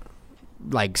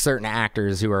like certain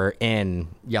actors who are in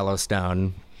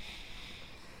Yellowstone.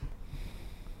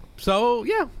 So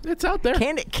yeah, it's out there.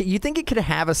 Can you think it could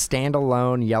have a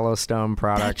standalone Yellowstone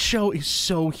product? That show is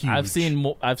so huge. I've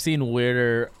seen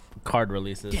weirder card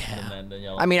releases. Than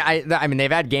Yellowstone. I mean,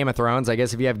 they've had Game of Thrones. I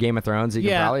guess if you have Game of Thrones, you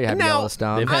can probably have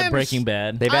Yellowstone. They've had Breaking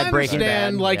Bad. They've had Breaking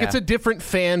Bad. Like it's a different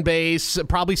fan base. It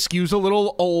probably skews a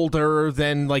little older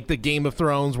than like the Game of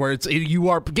Thrones, where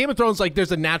Game of Thrones. Like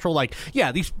there's a natural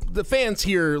the fans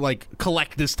here like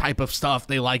collect this type of stuff.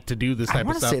 They like to do this type of stuff. I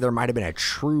want to say there might have been a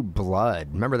True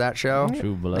Blood. Remember that show?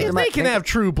 True Blood. They can have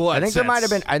True Blood. I think there might have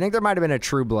been. I think there might have been a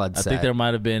True Blood. I think there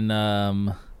might have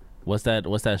been. What's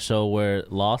that show where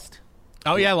Lost?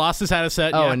 Oh yeah, Lost has had a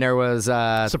set. Oh, yeah. and there was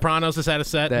Sopranos has had a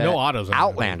set. No autos.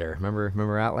 Outlander.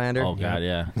 Remember Outlander? Oh god,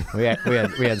 yeah. we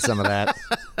had some of that.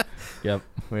 Yep.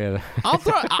 We had.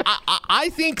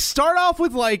 I think start off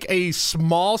with like a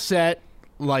small set,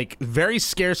 like very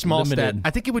scarce small set. I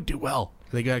think it would do well.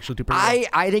 They could actually do pretty well.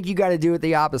 I think you got to do it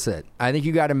the opposite. I think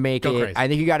you got to make it. Crazy. I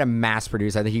think you got to mass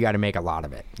produce. I think you got to make a lot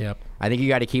of it. Yep. I think you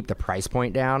got to keep the price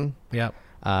point down. Yep.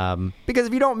 Because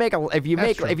if you don't make if you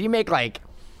make like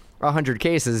 100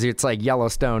 cases, it's like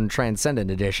Yellowstone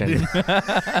Transcendent Edition.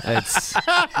 it's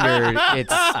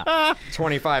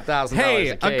 $25,000. Hey,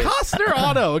 a case.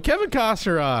 a Kevin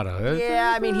Costner auto.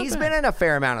 Yeah, I mean he's been in a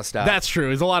fair amount of stuff. That's true.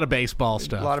 There's a lot of baseball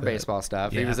stuff. A lot of baseball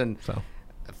stuff. Yeah, he was in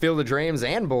Field of Dreams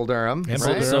and Bull Durham, and,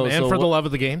 right? and For the Love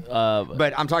of the Game.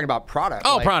 But I'm talking about product.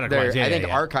 Oh, product-wise. I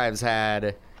think Archives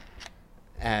had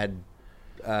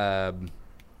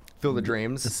Field of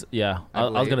Dreams. Yeah, I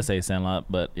was gonna say Sandlot,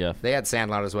 but yeah, They had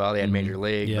Sandlot as well. They had Major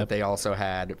League, Yep. but they also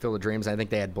had Field of Dreams. I think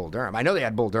they had Bull Durham. I know they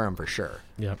had Bull Durham for sure.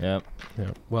 Yep. yep.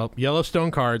 Yep. Well, Yellowstone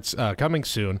cards coming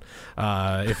soon.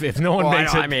 If no one Well,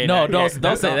 makes it, I mean, No, don't say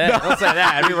that. Don't say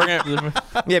that.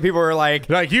 People were like,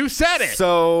 like you said it.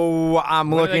 so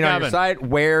I'm When are looking they on your coming? site.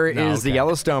 Where is No, the okay.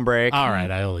 Yellowstone break? All right,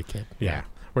 I only kid. Yeah,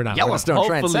 we're not. Yellowstone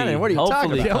Hopefully, Transcendent. What are you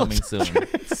talking hopefully about?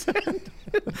 coming soon.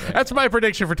 That's my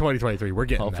prediction for 2023. We're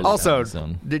getting Hopefully. that. Also,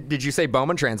 Soon. did you say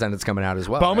Bowman Transcendent's coming out as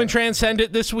well? Bowman right?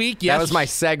 Transcendent this week. Yes, That was my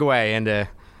segue into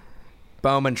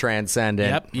Bowman Transcendent.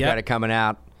 Yep. Got it coming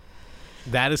out.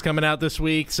 That is coming out this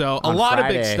week. So a On lot of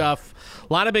Friday. big stuff.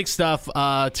 A lot of big stuff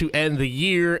to end the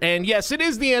year. And yes, it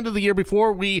is the end of the year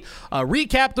before we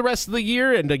recap the rest of the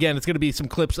year. And again, it's going to be some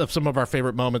clips of some of our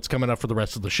favorite moments coming up for the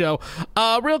rest of the show.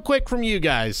 Real quick from you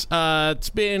guys. It's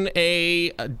been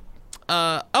a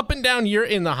up and down year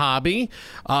in the hobby.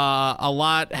 A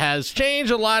lot has changed.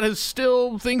 A lot has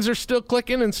still, things are still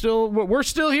clicking and still, we're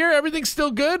still here. Everything's still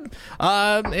good.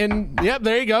 And yep,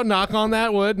 there you go. Knock on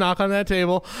that wood, knock on that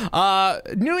table.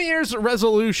 New Year's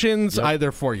resolutions,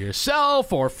 either for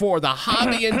yourself or for the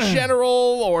hobby in general,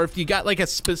 or if you got like a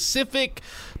specific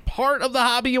part of the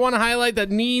hobby you want to highlight that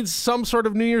needs some sort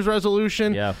of New Year's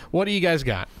resolution. Yeah. What do you guys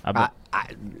got?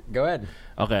 Go ahead.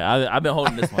 Okay, I've been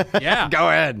holding this one. Yeah. Go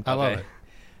ahead. I love Okay. it.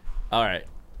 All right,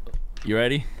 you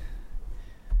ready?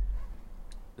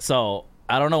 So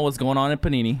I don't know what's going on in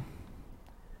Panini,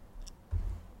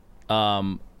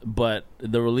 but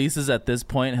the releases at this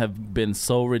point have been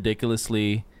so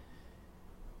ridiculously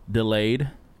delayed,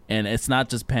 and it's not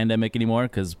just pandemic anymore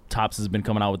because Topps has been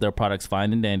coming out with their products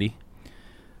fine and dandy.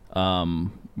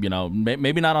 You know,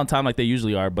 maybe not on time like they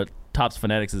usually are, but Topps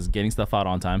Fanatics is getting stuff out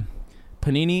on time.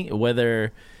 Panini,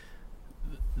 whether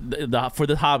for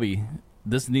the hobby,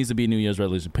 this needs to be New Year's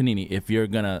resolution. Panini, if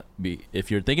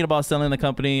you're thinking about selling the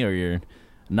company, or you're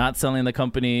not selling the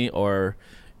company, or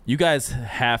you guys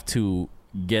have to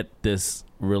get this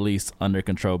release under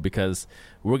control, because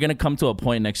we're gonna come to a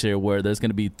point next year where there's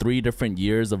gonna be 3 different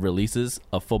years of releases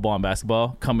of football and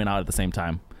basketball coming out at the same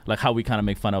time. Like how we kind of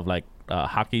make fun of like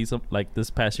hockey, like this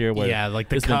past year, where Yeah, like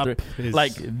the it's been cup is-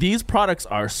 like these products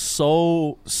are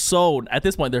so at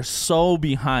this point they're so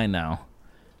behind now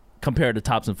compared to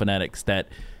Topps and Fanatics that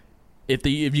if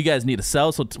you guys need to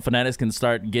sell so Fanatics can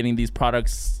start getting these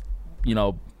products, you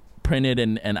know, printed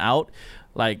and out,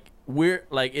 like we're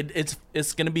like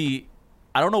it's gonna be,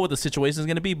 I don't know what the situation is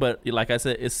gonna be, but like I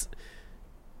said, it's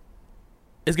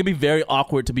gonna be very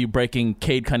awkward to be breaking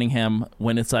Cade Cunningham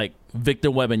when it's like Victor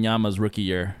Wembanyama's rookie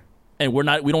year, and we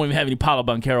don't even have any Paolo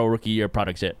Banchero rookie year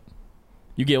products yet.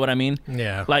 You get what I mean?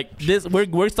 Yeah. Like this,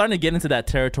 we're starting to get into that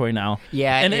territory now.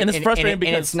 Yeah, and it's frustrating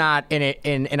because it's not,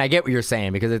 and I get what you're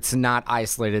saying, because it's not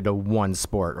isolated to one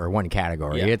sport or one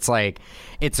category. Yeah. It's like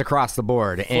it's across the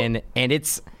board, and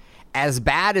it's as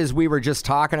bad as we were just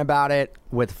talking about it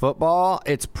with football.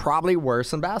 It's probably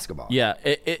worse than basketball. yeah,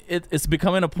 it's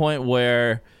becoming a point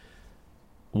where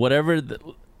whatever.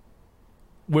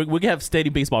 We can have steady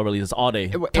baseball releases all day.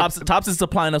 Topps is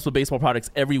supplying us with baseball products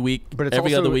every week, But it's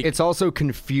every also, other week. It's also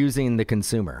confusing the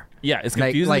consumer. Yeah, it's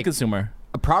confusing like- the consumer.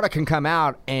 A product can come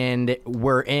out and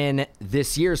we're in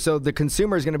this year, so the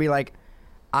consumer is going to be like,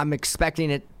 I'm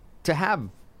expecting it to have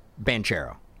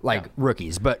Banchero, like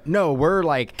rookies, but no, we're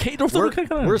like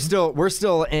we're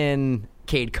still in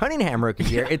Cade Cunningham rookie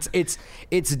year.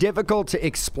 It's difficult to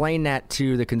explain that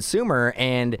to the consumer,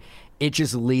 and it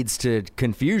just leads to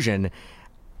confusion.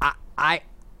 I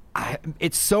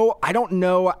don't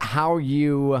know how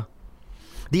you.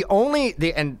 The only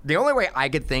way I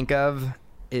could think of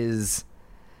is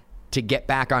to get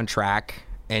back on track,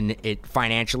 and it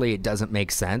financially it doesn't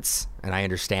make sense, and I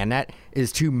understand that,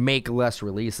 is to make less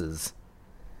releases.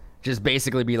 Just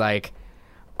basically be like,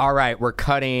 all right, we're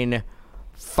cutting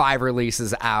 5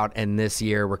 releases out in this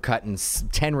year, we're cutting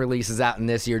 10 releases out in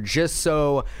this year, just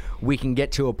so we can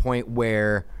get to a point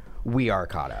where we are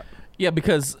caught up. Yeah,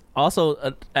 because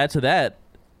also add to that,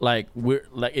 like we're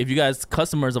like, if you guys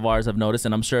customers of ours have noticed,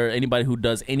 and I'm sure anybody who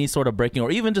does any sort of breaking, or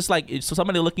even just like so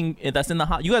somebody looking that's in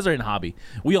the you guys are in the hobby,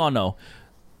 we all know.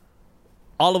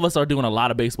 All of us are doing a lot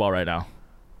of baseball right now,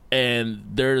 and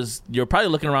you're probably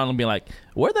looking around and being like,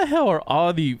 where the hell are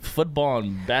all the football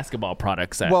and basketball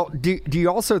products at? Well, do you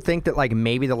also think that like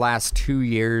maybe the last 2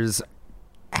 years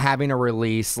having a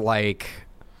release like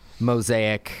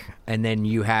Mosaic, and then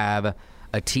you have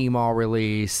a T-Mall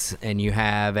release, and you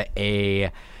have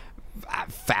a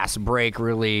fast break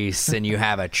release, and you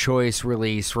have a choice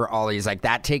release for all these, like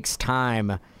that takes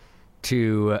time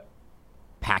to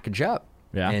package up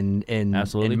and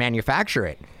absolutely. manufacture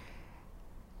it.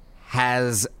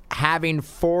 Has having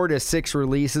 4 to 6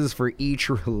 releases for each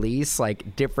release,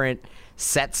 like different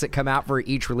sets that come out for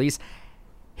each release,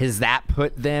 has that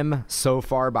put them so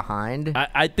far behind?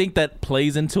 I think that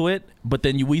plays into it, but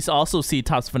then we also see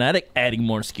Topps Fanatic adding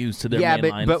more SKUs to their main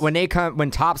lines. But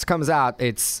when Topps comes out,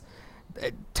 it's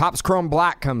Topps Chrome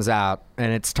Black comes out,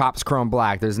 and it's Topps Chrome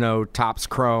Black. There's no Topps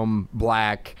Chrome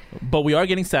Black. But we are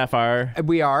getting Sapphire.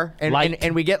 We are,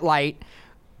 and we get Light.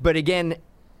 But again,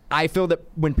 I feel that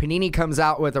when Panini comes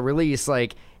out with a release,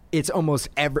 like it's almost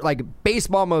like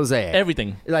baseball mosaic,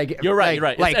 everything. Like you're right.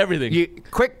 Like it's everything.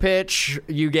 Quick pitch,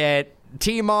 you get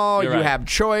T-Mall, you have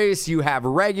choice, you have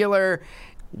regular,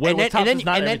 and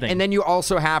then you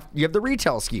also have the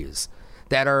retail SKUs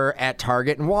that are at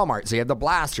Target and Walmart. So you have the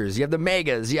blasters, you have the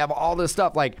megas, you have all this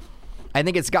stuff. Like, I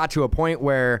think it's got to a point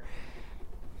where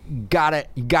you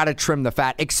gotta trim the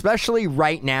fat, especially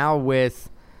right now with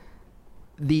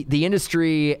the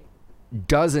industry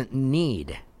doesn't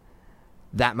need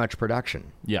that much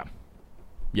production. Yeah.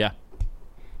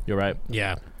 You're right.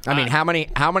 Yeah. I mean,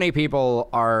 how many people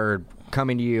are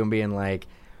coming to you and being like,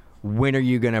 when are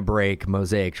you going to break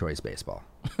Mosaic Choice Baseball?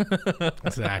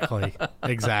 Exactly.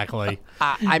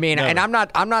 I mean, and I'm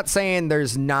not saying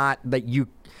there's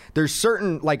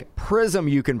certain, like Prism,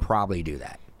 you can probably do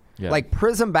that. Yeah. Like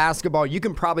Prism Basketball, you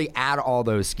can probably add all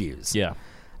those SKUs. Yeah.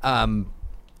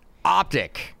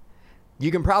 Optic,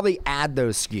 you can probably add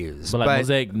those SKUs. But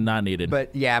Mosaic, not needed.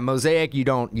 But yeah, Mosaic, you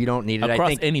don't need it.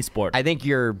 Across any sport. I think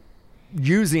you're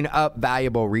using up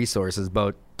valuable resources,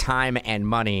 both time and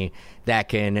money, that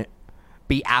can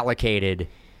be allocated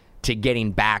to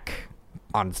getting back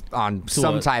on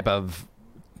some type of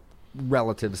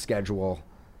relative schedule.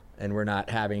 And we're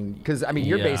not having, because I mean,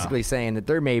 you're basically saying that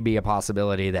there may be a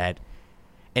possibility that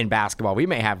in basketball we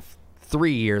may have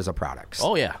 3 years of products.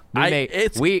 Oh yeah,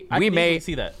 we may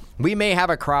see that. We may have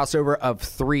a crossover of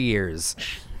 3 years,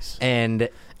 and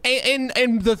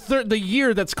the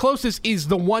year that's closest is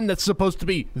the one that's supposed to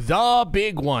be the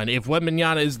big one. If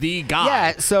Wembanyama is the guy,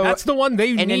 yeah, so that's the one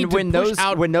they need to push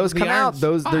out. When those come out,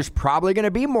 there's probably going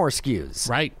to be more SKUs,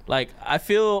 right? Like I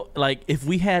feel like if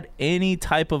we had any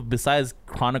type of, besides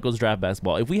Chronicles Draft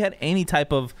Basketball, if we had any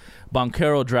type of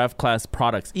Boncaro draft class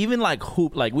products, even like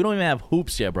hoop, like we don't even have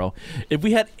hoops yet, bro. If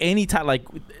we had any type,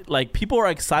 like people are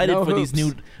excited for these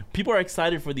new. People are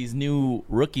excited for these new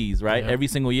rookies, right? Yeah. Every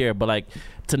single year, but like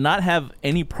to not have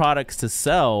any products to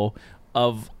sell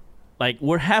of, like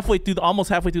we're almost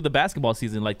halfway through the basketball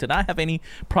season. Like to not have any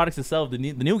products to sell of the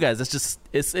new guys, that's just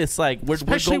it's like we're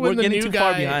getting too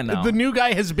far behind now. The new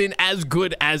guy has been as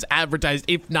good as advertised,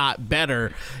 if not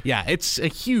better. Yeah, it's a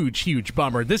huge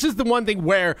bummer. This is the one thing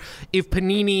where if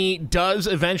Panini does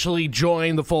eventually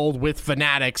join the fold with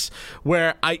Fanatics,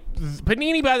 where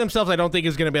Panini by themselves, I don't think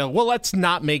is going to be like, well, let's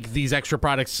not make these extra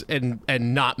products and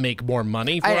not make more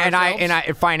money for ourselves.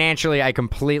 I financially, I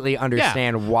completely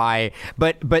understand why,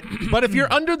 but if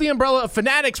you're under the umbrella of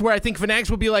Fanatics, where I think Fanatics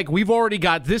would be like, we've already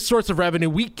got this source of revenue,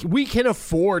 we can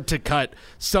afford to cut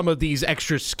some of these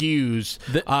extra SKUs,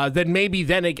 then maybe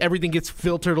everything gets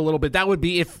filtered a little bit. That would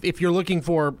be, if you're looking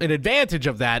for an advantage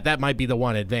of that might be the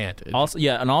one advantage.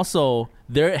 Also,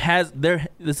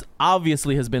 this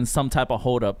obviously has been some type of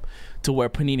holdup to where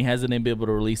Panini hasn't been able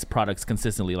to release products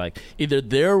consistently. Like either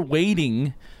they're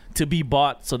waiting to be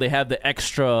bought so they have the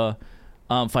extra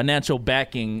financial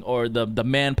backing or the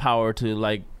manpower to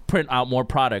like print out more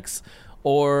products,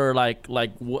 or like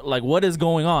what is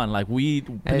going on? Like we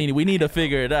need to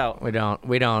figure it out. We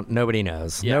don't. Nobody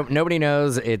knows. Yeah. Nobody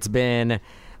knows. It's been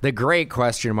the great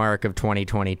question mark of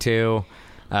 2022.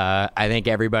 I think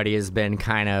everybody has been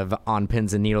kind of on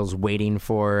pins and needles waiting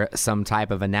for some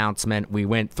type of announcement. We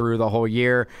went through the whole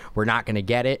year. We're not going to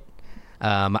get it.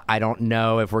 I don't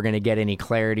know if we're going to get any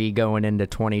clarity going into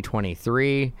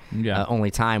 2023. Yeah.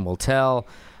 Only time will tell.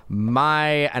 And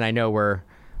I know we're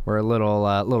a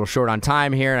little short on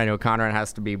time here, and I know Conrad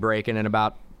has to be breaking in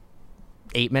about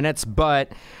 8 minutes.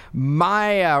 But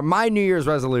my New Year's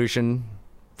resolution,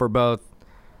 for both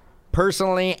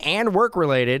personally and work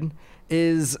related,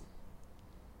 is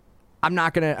I'm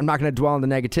not gonna dwell on the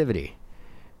negativity.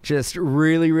 Just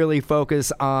really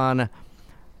focus on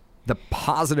the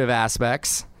positive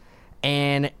aspects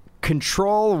and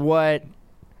control what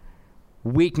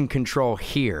we can control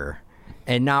here,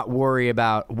 and not worry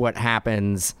about what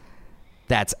happens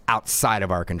that's outside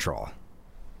of our control.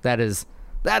 That is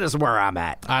where I'm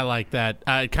at. I like that.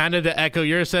 Kind of to echo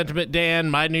your sentiment, Dan,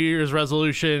 my New Year's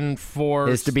resolution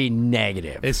is to be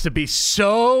negative. Is to be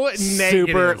so negative.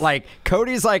 Super, like,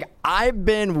 Cody's like, I've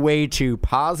been way too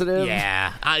positive.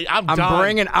 Yeah. I'm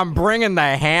done. I'm bringing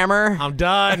the hammer. I'm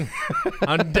done.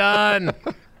 I'm done.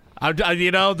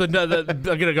 You know, I'm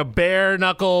gonna go bare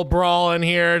knuckle brawl in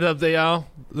here. The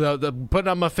putting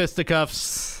on my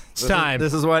fisticuffs. It's time.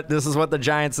 This is what the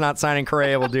Giants not signing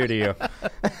Correa will do to you.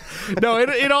 No,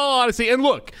 in all honesty, and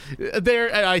look,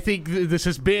 I think this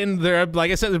has been there.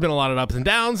 Like I said, there's been a lot of ups and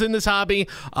downs in this hobby.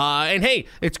 And hey,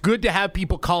 it's good to have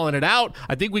people calling it out.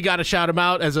 I think we got to shout him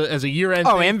out as a year-end.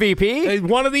 Oh, thing. MVP,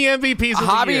 one of the MVPs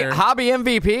of the year. Hobby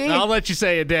MVP. I'll let you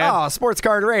say it, Dan. Oh, Sports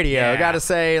Card Radio. Yeah. Got to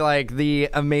say, like, the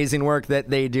amazing work that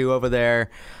they do over there,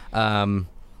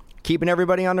 keeping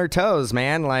everybody on their toes,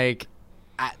 man. Like,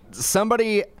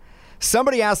 somebody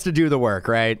has to do the work,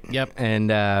 right? Yep.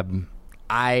 And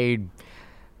I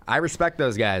respect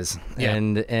those guys, yeah.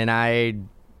 and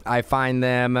I find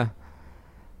them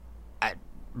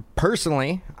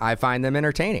personally. I find them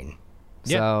entertaining.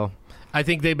 Yep. So. I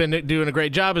think they've been doing a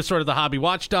great job as sort of the hobby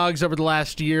watchdogs over the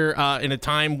last year in a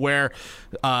time where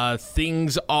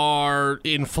things are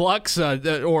in flux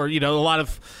or, you know, a lot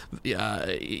of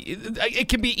it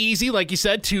can be easy, like you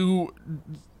said, to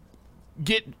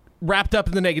get wrapped up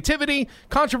in the negativity,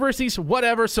 controversies,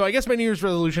 whatever. So I guess my New Year's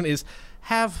resolution is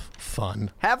have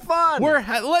fun. Have fun.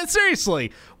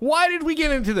 Seriously, why did we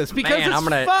get into this? Because Man,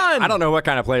 it's fun. I don't know what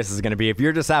kind of place this is going to be. If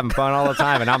you're just having fun all the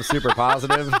time and I'm super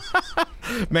positive.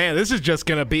 Man, this is just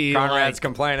going to be Conrad's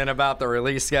complaining about the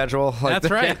release schedule. That's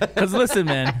right. Because listen,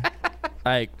 man,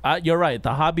 you're right.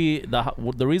 The hobby,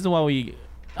 the reason why we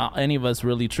any of us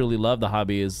really truly love the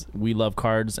hobby is we love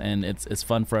cards, and it's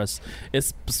fun for us.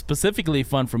 It's specifically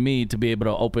fun for me to be able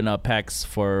to open up packs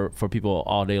for people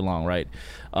all day long, right?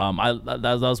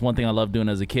 That was one thing I loved doing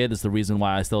as a kid. It's the reason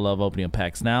why I still love opening up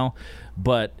packs now.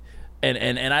 But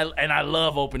I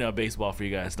love opening up baseball for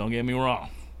you guys. Don't get me wrong.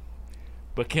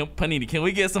 But Panini, can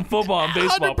we get some football and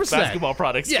baseball 100%. Basketball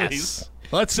products, yes. please?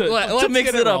 Let's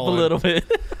mix it up a little bit.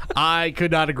 I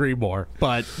could not agree more.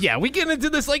 But yeah, we get into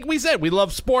this like we said. We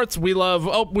love sports. We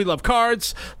love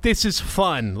cards. This is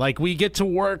fun. Like, we get to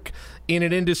work in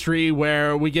an industry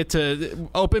where we get to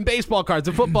open baseball cards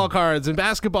and football cards and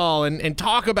basketball and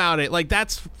talk about it. Like,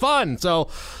 that's fun. So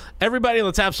everybody,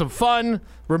 let's have some fun.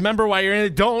 Remember why you're in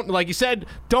it. Don't, like you said,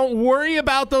 don't worry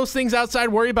about those things outside.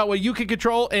 Worry about what you can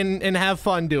control and have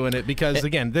fun doing it. Because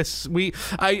again,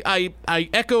 I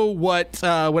echo what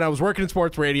when I was working in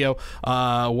sports radio,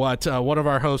 what one of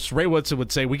our hosts, Ray Woodson,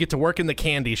 would say. We get to work in the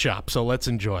candy shop, so let's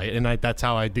enjoy it. And that's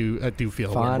how I do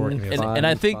feel when I'm working. And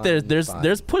I think there's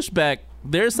pushback.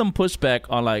 There's some pushback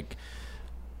on like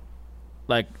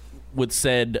with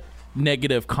said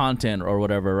negative content or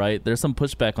whatever, right? There's some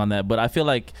pushback on that, but I feel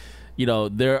like, you know,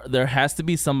 there has to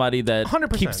be somebody that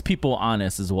 100%. Keeps people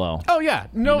honest as well. Oh yeah,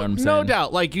 no, you know no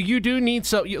doubt. Like, you do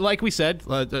need like we said,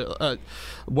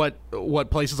 what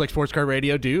places like Sports Card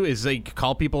Radio do is they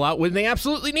call people out when they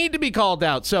absolutely need to be called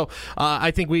out. So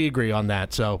I think we agree on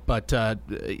that. So, but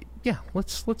yeah,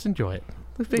 let's enjoy it.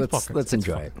 Let's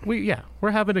enjoy it.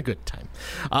 We're having a good time.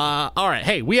 All right.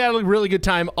 Hey, we had a really good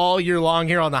time all year long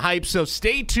here on The Hype, so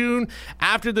stay tuned.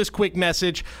 After this quick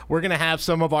message, we're going to have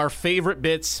some of our favorite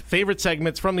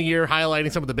segments from the year,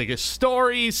 highlighting some of the biggest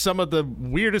stories, some of the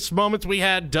weirdest moments we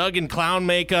had. Doug in clown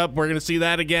makeup, we're going to see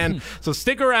that again. So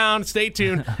stick around, stay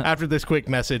tuned after this quick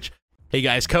message. Hey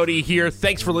guys, Cody here.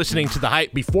 Thanks for listening to The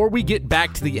Hype. Before we get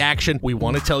back to the action, we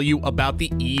want to tell you about the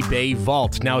eBay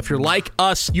Vault. Now, if you're like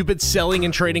us, you've been selling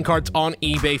and trading cards on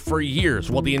eBay for years.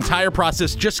 Well, the entire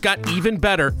process just got even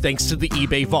better thanks to the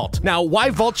eBay Vault. Now,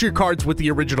 why vault your cards with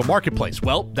the original marketplace?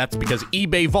 Well, that's because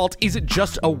eBay Vault isn't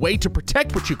just a way to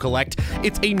protect what you collect,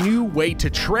 it's a new way to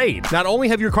trade. Not only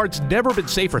have your cards never been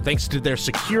safer thanks to their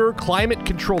secure,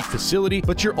 climate-controlled facility,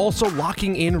 but you're also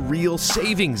locking in real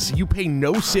savings. You pay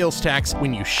no sales tax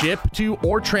when you ship to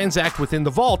or transact within the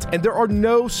vault, and there are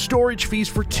no storage fees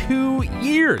for 2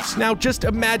 years. Now, just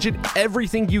imagine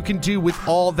everything you can do with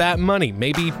all that money.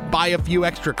 Maybe buy a few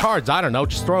extra cards. I don't know,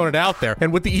 just throwing it out there.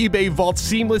 And with the eBay Vault's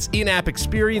seamless in-app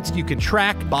experience, you can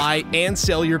track, buy, and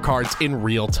sell your cards in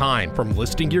real time. From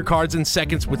listing your cards in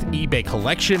seconds with eBay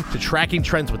Collection to tracking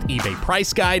trends with eBay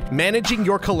Price Guide, managing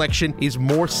your collection is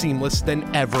more seamless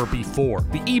than ever before.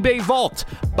 The eBay Vault.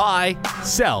 Buy,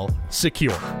 sell,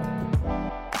 secure.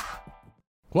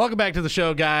 Welcome back to the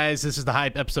show, guys. This is The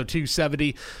Hype, episode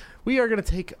 270. We are going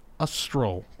to take a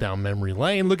stroll down memory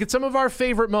lane, look at some of our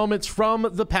favorite moments from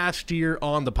the past year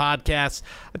on the podcast.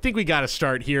 I think we got to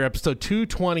start here, episode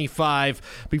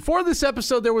 225. Before this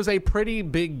episode, there was a pretty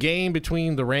big game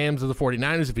between the Rams and the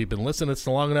 49ers. If you've been listening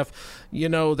to long enough, you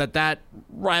know that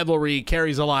rivalry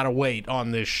carries a lot of weight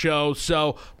on this show.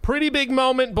 So, pretty big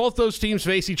moment. Both those teams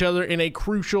face each other in a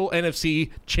crucial NFC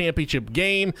championship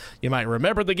game. You might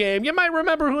remember the game. You might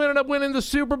remember who ended up winning the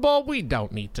Super Bowl. We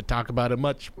don't need to talk about it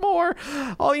much more.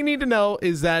 All you need need to know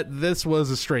is that this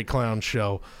was a straight clown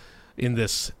show in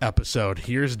this episode.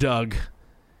 Here's Doug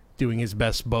doing his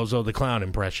best Bozo the Clown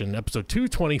impression, episode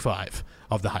 225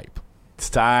 of The Hype. It's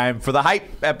time for The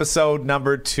Hype, episode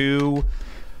number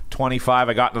 225.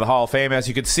 I got into the Hall of Fame, as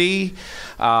you can see,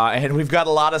 and we've got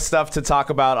a lot of stuff to talk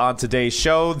about on today's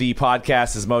show. The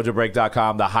podcast is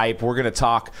mojobreak.com, The Hype. We're going to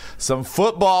talk some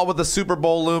football with the Super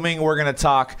Bowl looming. We're going to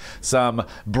talk some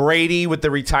Brady with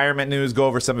the retirement news, go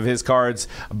over some of his cards.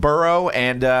 Burrow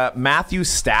and Matthew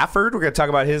Stafford. We're going to talk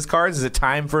about his cards. Is it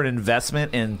time for an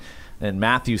investment in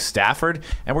Matthew Stafford?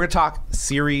 And we're going to talk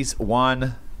Series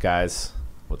 1. Guys,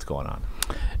 what's going on?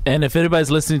 And if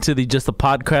anybody's listening to just the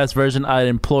podcast version, I'd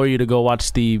implore you to go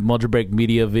watch the Mojo Break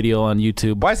Media video on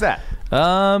YouTube. Why is that?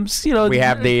 We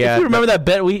have the. If you remember that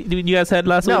bet you guys had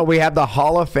last week? No, we have the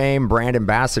Hall of Fame brand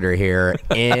ambassador here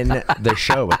in the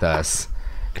show with us,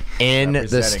 in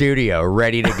the studio,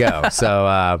 ready to go.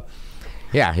 So,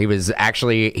 yeah, he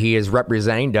is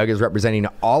representing. Doug is representing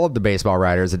all of the baseball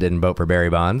writers that didn't vote for Barry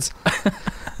Bonds.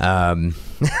 That's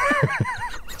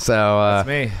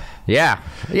me. Yeah.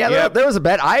 Yep. There was a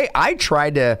bet. I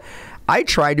tried to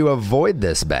avoid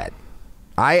this bet.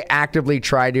 I actively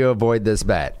tried to avoid this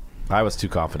bet. I was too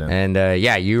confident. And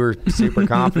you were super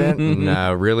confident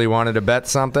and really wanted to bet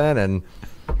something, and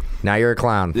now you're a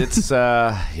clown. It's it's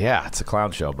a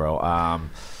clown show, bro.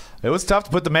 It was tough to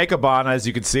put the makeup on, as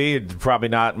you can see. Probably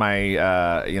not my,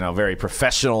 very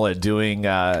professional at doing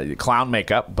clown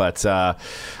makeup, but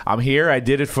I'm here. I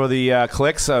did it for the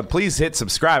clicks. Please hit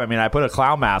subscribe. I mean, I put a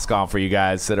clown mask on for you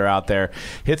guys that are out there.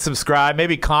 Hit subscribe.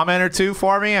 Maybe comment or two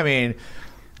for me. I mean,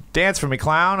 dance for me,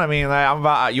 clown. I mean,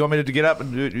 you want me to get up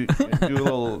and do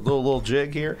a little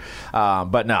jig here?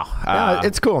 But no.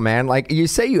 It's cool, man. Like, you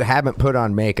say you haven't put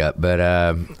on makeup, but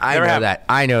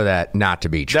I know that not to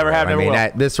be true. Never have, never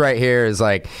will. This right here is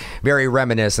like very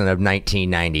reminiscent of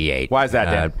 1998. Why is that,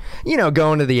 Dan?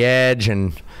 Going to the Edge,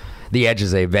 and the Edge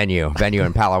is a venue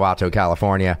in Palo Alto,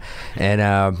 California,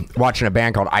 and watching a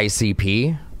band called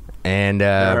ICP. And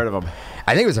never heard of them.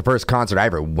 I think it was the first concert I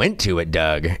ever went to at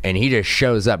Doug, and he just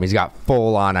shows up and he's got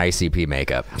full-on ICP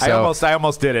makeup. So, I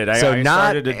almost did it. I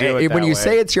started to do it when that you way.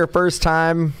 Say it's your first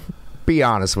time, be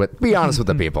honest with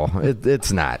the people.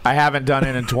 It's not. I haven't done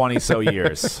it in 20 so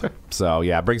years. So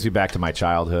yeah, it brings me back to my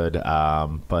childhood.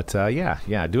 But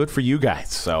do it for you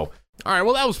guys. So. All right,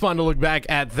 well, that was fun to look back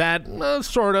at that,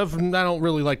 sort of. I don't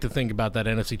really like to think about that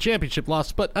NFC Championship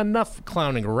loss, but enough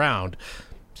clowning around.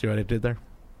 See what I did there?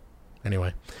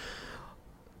 Anyway.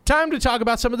 Time to talk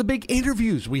about some of the big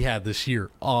interviews we had this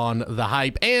year on The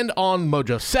Hype and on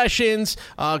Mojo Sessions.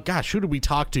 Who did we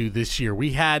talk to this year?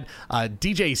 We had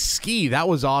DJ Ski. That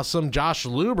was awesome. Josh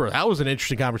Luber. That was an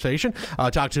interesting conversation.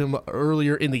 Talked to him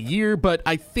earlier in the year, but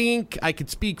I think I could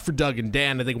speak for Doug and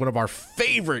Dan. I think one of our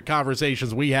favorite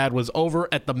conversations we had was over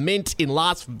at the Mint in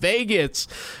Las Vegas,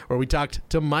 where we talked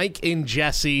to Mike and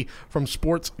Jesse from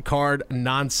Sports Card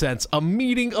Nonsense, a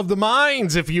meeting of the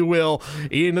minds, if you will,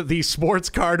 in the sports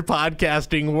card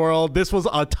podcasting world. This was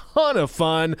a ton of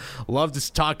fun. Love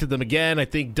to talk to them again. I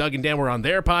think Doug and Dan were on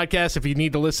their podcast. If you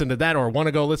need to listen to that, or want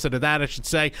to go listen to that, I should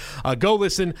say, go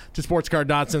listen to Sports Card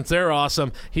Nonsense. They're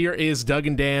awesome. Here is Doug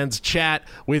and Dan's chat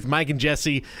with Mike and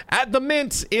Jesse at the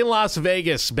Mint in Las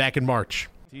Vegas back in March.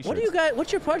 What do you guys?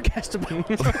 What's your podcast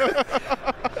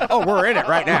about? Oh, we're in it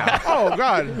right now. Oh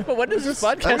God! But when does this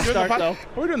podcast start, though?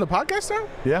 Are we doing the podcast now?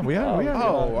 Yeah, we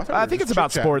are. I think it's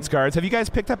about sports cards. Have you guys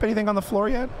picked up anything on the floor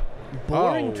yet?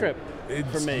 Boring trip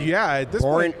for me. Yeah, at this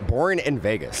born point, in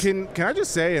Vegas. Can I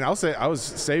just say, and I'll say, I was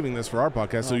saving this for our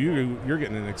podcast, so you're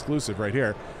getting an exclusive right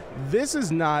here. This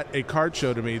is not a card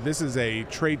show to me. This is a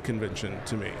trade convention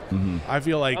to me. Mm-hmm. I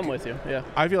feel like I'm with you. Yeah.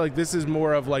 I feel like this is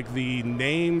more of like the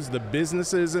names, the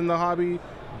businesses in the hobby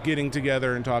getting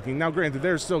together and talking. Now, granted,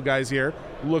 there's still guys here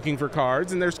looking for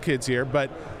cards, and there's kids here, but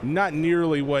not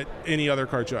nearly what any other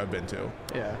card show I've been to.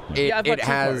 Yeah.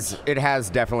 It has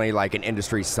definitely like an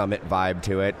industry summit vibe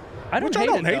to it. I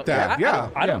don't hate that.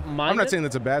 I don't mind. I'm not saying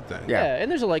that's a bad thing. Yeah, and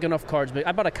there's like enough cards. But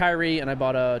I bought a Kyrie and I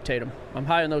bought a Tatum. I'm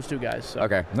high on those two guys. So.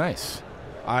 Okay, nice.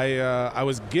 I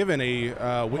was given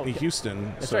a Whitney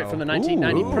Houston. That's right, from the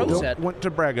 1990 Pro set. Don't want to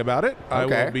brag about it.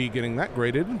 Okay. I will be getting that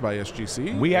graded by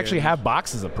SGC. We actually have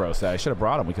boxes of Pro set. I should have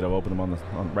brought them. We could have opened them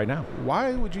on right now.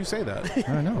 Why would you say that? I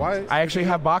don't know. Why? I actually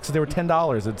have boxes. They were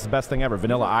 $10. It's the best thing ever.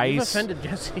 Vanilla Ice. You've offended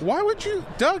Jesse. Why would you,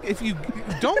 Doug? If you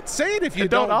don't say it, if you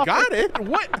don't got it,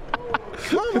 what?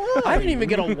 I didn't even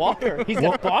get a walker. He's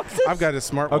got boxes? I've got a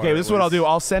smart. Okay, this is what I'll do.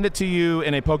 I'll send it to you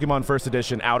in a Pokemon First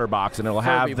Edition outer box, and it'll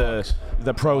have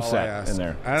the Pro set in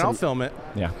there. And I'll film it.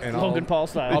 Yeah. And Logan Paul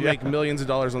style. I'll make millions of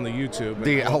dollars on the YouTube.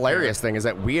 The hilarious thing is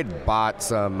that we had bought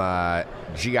some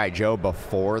G.I. Joe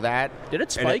before that. Did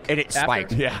it spike? And it after?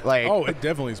 spiked. Yeah. Like, Oh, it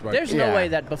definitely spiked. There's no Yeah. way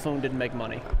that Buffoon didn't make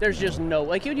money. There's just no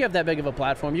like when you have that big of a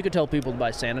platform, you could tell people to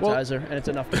buy sanitizer, and it's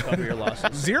enough to cover your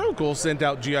losses. Zero Cool sent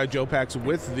out G.I. Joe packs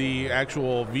with the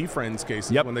actual V-Friends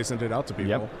cases Yep. when they sent it out to people.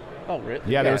 Yep. Oh, really?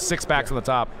 Yeah, there was 6 packs on the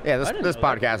top. yeah, I this didn't this know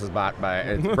that. podcast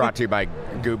is brought to you by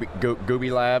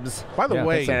Gooby Labs. By the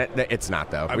way, It's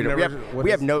not though. I've We never- what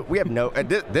have is- no.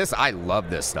 This I love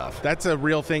this stuff. that's a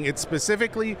real thing. It's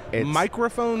specifically It's-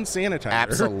 microphone sanitizer.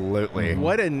 Absolutely.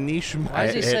 What a niche market. Why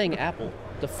is he It- saying apple?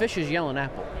 The fish is yelling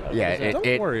apple. Yeah, Is that-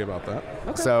 Don't worry about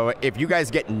that. So if you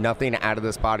guys get nothing out of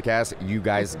this podcast, you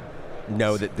guys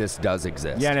know that this does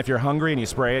exist. Yeah, and if you're hungry and you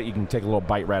spray it, you can take a little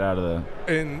bite right out of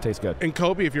the. And Tastes good. And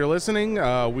Kobe, if you're listening,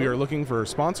 we are looking for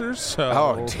sponsors. So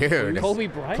Oh, dude. Kobe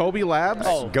Bryant? Kobe Labs.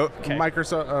 Oh, Go. okay.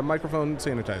 Microphone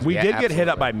sanitizer. We Yeah, did get hit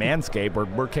up by absolutely.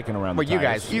 Manscaped. We're kicking around. Well, the you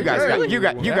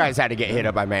tires. guys had to get hit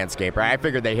up by Manscaped, right? I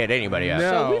figured they hit anybody up.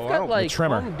 No. So we've I got don't- like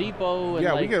trimmer. Home Depot and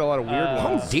Yeah, like, we get a lot of weird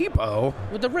Home ones. Depot.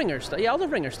 with the ringer stuff. Yeah, all the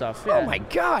ringer stuff. Yeah. Oh my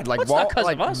God! Like Well, it's not 'cause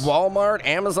like of us. Walmart,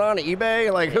 Amazon,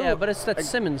 eBay. Like who? Yeah, but it's that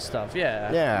Simmons stuff.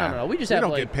 Yeah. Yeah. No. We just We have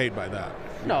don't like get paid by that.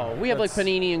 no. We have like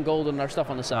Panini and Gold and our stuff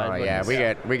on the side. Oh but yeah,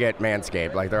 it's- we get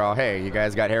Manscaped. Like they're all, hey, you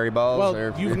guys got hairy balls? Well,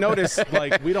 or? you've noticed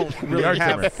like we don't really are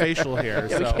have trimmer. facial hair.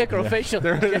 Yeah, we so can't grow facial.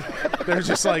 they're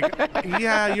just like,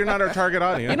 yeah, you're not our target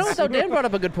audience. You know what though? Dan brought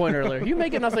up a good point earlier. You may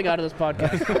get nothing out of this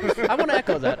podcast. I want to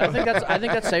echo that. I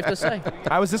think that's safe to say.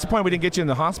 I was disappointed we didn't get you in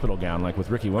the hospital gown like with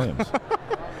Ricky Williams.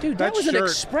 Dude, that That was an shirt,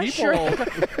 express people- shirt.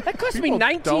 That cost me People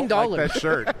 $19. don't like that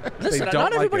shirt. Listen, They don't not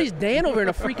like everybody's it. Dan over in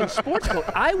a freaking sports coat.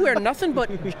 I wear nothing but,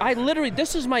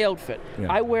 this is my outfit. Yeah.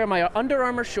 I wear my Under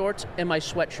Armour shorts and my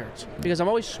sweatshirts because I'm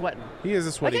always sweating. He is a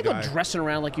I sweaty can't guy. go dressing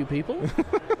around like you people.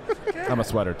 I'm a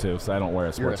sweater too, so I don't wear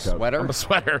a You're a sports coat. sweater? I'm a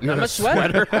sweater. I'm a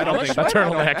sweater. I'm a A sweater.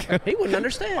 turtleneck. He wouldn't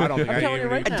understand. I don't think I'm I telling you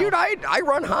even right now. Dude, I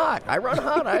run hot.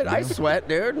 I sweat,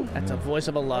 dude. That's a voice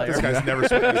of a liar. This guy's never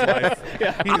sweated in his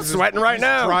life. I'm sweating right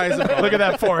now. Dry as a bone. Look at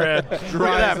that forehead. Look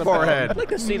at that forehead. I'd like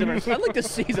to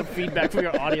see the feedback from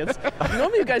your audience.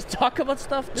 Normally, you guys talk about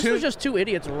stuff. This was just two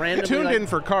idiots randomly. Tuned like, in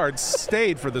for cards,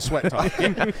 stayed for the sweat talk.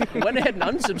 went ahead and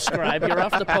unsubscribed. You're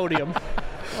off the podium.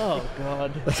 Oh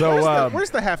God. So Where's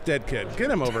the half-dead kid?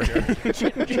 Get him over here.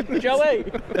 Joey.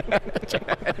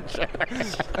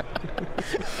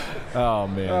 oh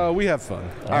man. We have fun.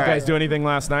 Did you guys do anything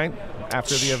last night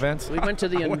after the event? We went to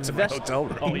the went to my Invest. hotel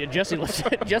room. Oh yeah,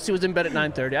 Jesse was in bed at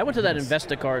 9:30. I went to that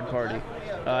Investacard party.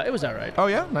 It was all right. Oh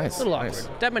yeah, nice. A little awkward. Nice.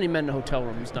 That many men in a hotel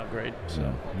room is not great.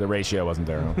 So, the ratio wasn't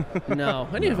there. Huh? No,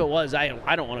 and even if it was, I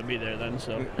don't want to be there then.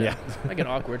 So Yeah. I get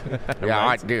awkward.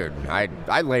 Yeah, dude, I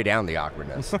lay down the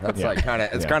awkwardness. That's Yeah. like kind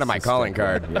of it's Yeah, kind of my it's calling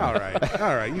just- card.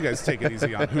 All right. You guys take it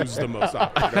easy on who's the most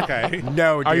awkward, okay?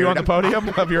 No, dude. Are you on the podium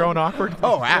of your own awkward?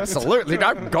 Oh, absolutely.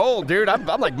 I'm gold, dude. I'm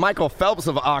like Michael Phelps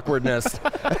of awkwardness.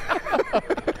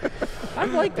 I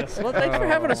like this. Well, thanks for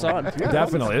having us on.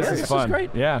 Definitely. This is fun.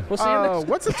 great. Yeah. We'll see you next.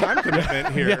 What's the time commitment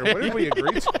here? What did we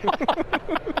agree to?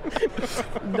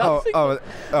 Nothing.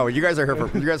 Oh, you guys are here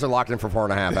you guys are locked in for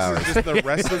 4.5 hours. Just the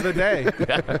rest of the day.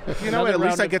 You know, Another at least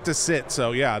round I of- get to sit,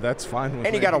 so yeah, that's fine with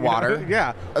And me. you got a water.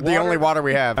 Yeah. The only water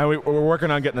we have. And we're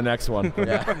working on getting the next one.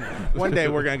 One day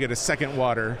we're going to get a second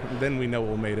water, then we know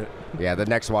we'll made it. Yeah, the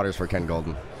next water's for Ken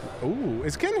Golden. Ooh,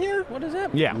 is Ken here? What is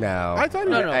that? Yeah. No. I thought he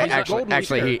No, was he's not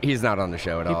Actually, he's not on the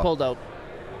show at He all. pulled out.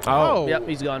 Oh. Yep,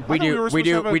 he's gone. we thought we were do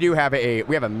supposed to have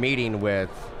we have a meeting with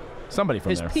Somebody from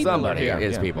His there. people. somebody. Yeah,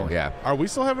 His people, yeah. Are we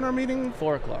still having our meeting?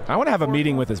 4 o'clock. I want to have a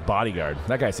meeting with his bodyguard.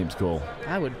 That guy seems cool.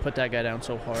 I would put that guy down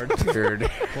so hard. Dude.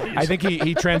 I think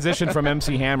he transitioned from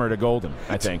MC Hammer to Golden.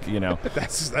 I think, you know.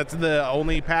 That's the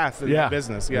only path in Yeah. the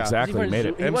business. Yeah. Exactly. Made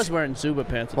it. He was wearing Zuba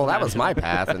pants. at Well, the that time. was my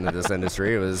path into this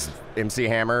industry. It was MC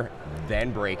Hammer,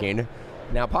 then breaking,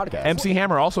 now podcast. MC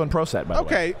Hammer also in Pro Set, by the way.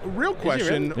 Okay, real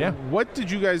question. really? Yeah. What did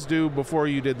you guys do before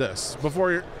you did this?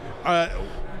 Before,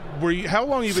 how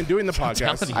long you been doing the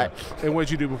podcast? And what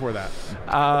did you do before that?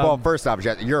 Well, first off,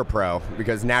 Jess, you're a pro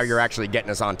because now you're actually getting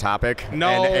us on topic.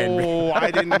 No, And I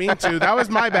didn't mean to. That was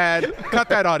my bad. Cut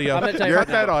that audio. I'm gonna tell you Cut right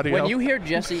now, that audio. When you hear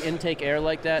Jesse intake air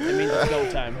like that, it means it's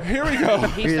go time. Here we go.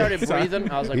 He started breathing.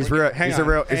 I was like, he's we're real. hang He's a on.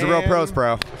 real. He's a real pros And-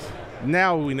 pro.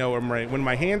 Now we know I'm right. When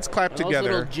my hands clap getting those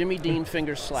little together, Jimmy Dean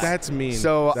fingers slap. that's mean.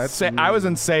 So, that's I was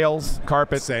in sales,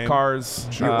 carpet, Same. cars.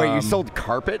 Wait, you sold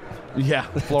carpet? Yeah,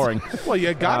 flooring. well,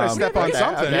 you gotta step on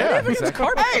something. yeah. It's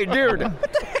carpet. Hey, dude.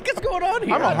 What the heck is going going on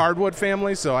here? I'm a hardwood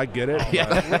family, so I get it.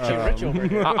 Rich over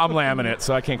here. I'm laminate,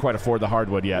 so I can't quite afford the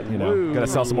hardwood yet. Got to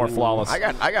sell some more flawless. I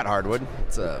got hardwood.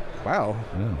 It's a Wow.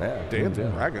 yeah. Dan's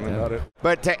bragging about it.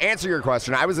 But to answer your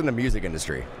question, I was in the music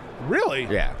industry. Really?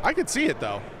 Yeah. I could see it,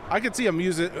 though. I could see a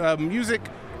music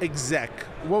exec.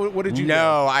 What did you do?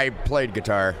 No, I played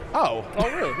guitar. Oh,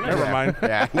 really? never mind.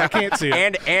 Yeah, I can't see it.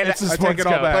 And It's a I take sports it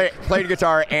all coat. back. played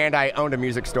guitar, and I owned a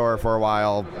music store for a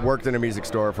while. Worked in a music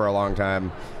store for a long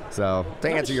time. So to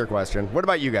answer your question, what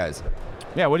about you guys?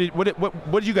 Yeah, what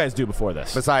did you guys do before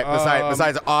this?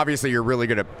 Besides, obviously you're really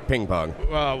good at ping pong.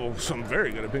 Well, I'm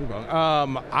very good at ping pong.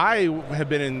 I have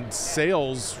been in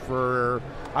sales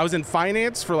I was in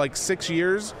finance for like 6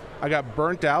 years. I got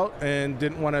burnt out and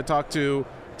didn't want to talk to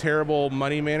terrible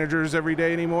money managers every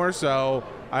day anymore, so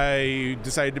I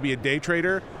decided to be a day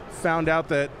trader. Found out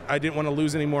that I didn't want to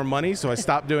lose any more money, so I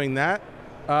stopped doing that.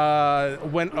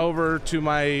 Went over to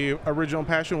my original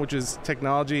passion, which is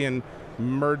technology, and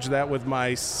merged that with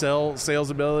my sales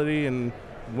ability, and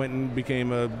went and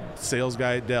became a sales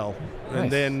guy at Dell. Nice.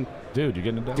 And then, Dude, you're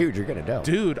getting a Dude, you're gonna Dell.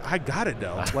 dude, I got a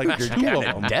Dell, like You're two getting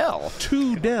of a them. Dell.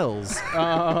 2 Dells.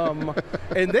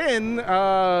 And then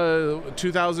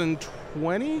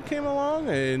 2020 came along,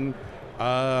 and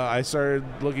I started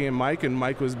looking at Mike, and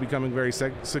Mike was becoming very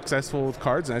successful with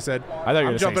cards, and I said, I thought you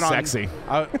were I'm going to say jumping on. sexy.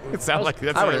 It sounded like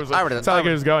that's I what would've- it was. I would've- It sounded like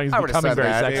it was going. He's I would've becoming said very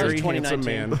that. sexy. Very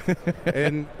 2019. handsome man.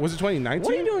 And was it 2019?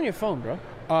 What are you doing on your phone, bro?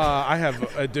 I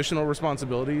have additional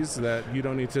responsibilities that you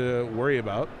don't need to worry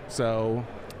about. So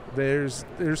there's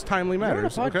timely You're on a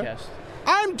matters. Okay. podcast.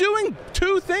 I'm doing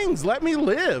 2 things. Let me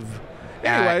live.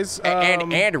 Anyways,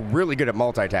 and really good at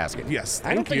multitasking. yes, I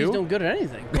don't thank think he's you. doing good at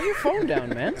anything. Put your phone down,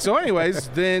 man. So, anyways,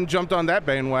 then jumped on that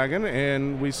bandwagon,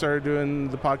 and we started doing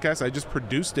the podcast. I just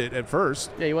produced it at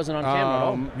first. Yeah, he wasn't on camera at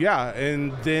all. Yeah,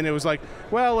 and then it was like,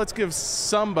 well, let's give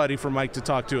somebody for Mike to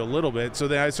talk to a little bit. So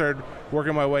then I started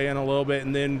working my way in a little bit,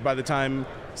 and then by the time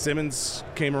Simmons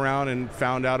came around and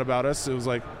found out about us, it was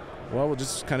like, well, we'll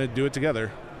just kind of do it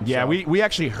together. Yeah, So- we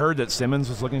actually heard that Simmons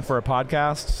was looking for a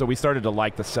podcast, so we started to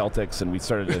like the Celtics, and we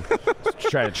started to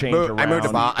try to change around. I moved to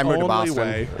Only Boston.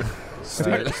 way. It's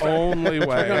the only Put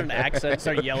on way. an accent,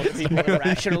 start yelling at people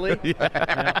irrationally. Yeah,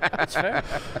 that's fair.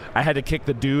 I had to kick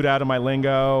the dude out of my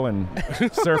lingo and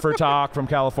surfer talk from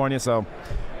California, so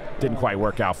didn't quite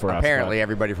work out for us. Apparently,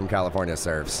 everybody from California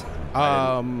serves.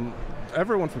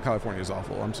 Everyone from California is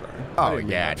awful. I'm sorry. Oh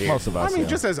yeah, but dude. most of I us. mean, yeah.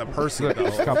 just as a person, a though.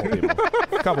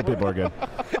 couple people are good.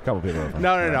 A couple people are fine.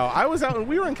 No. I was out.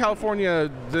 We were in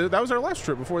California. That was our last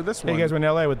trip before this Hey, one. you guys were in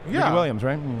LA with Ricky Yeah. Williams,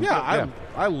 right? Yeah,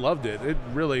 I loved it. It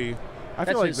really. I That's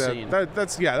feel like his scene.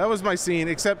 that was my scene.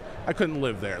 Except I couldn't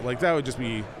live there. Like that would just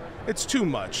be. It's too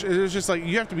much. It was just like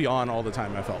you have to be on all the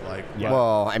time. I felt like. Yeah.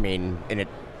 Well, I mean, and it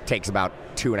takes about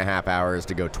 2.5 hours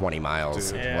to go 20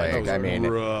 miles. Dude, Yeah, like, those I are mean,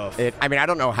 rough. I mean, I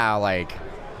don't know how like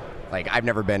I've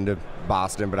never been to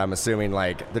Boston, but I'm assuming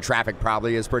like the traffic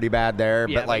probably is pretty bad there.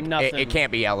 Yeah, but like nothing. it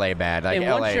can't be LA bad. Like And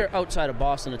LA. once you're outside of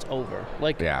Boston, it's over.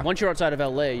 Like, Yeah. once you're outside of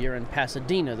LA, you're in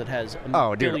Pasadena that has a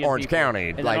Oh, dude, billion Orange people. County,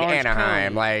 And then like Orange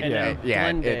Anaheim, County, like, and then yeah,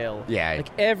 Glendale. yeah. Like,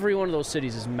 every one of those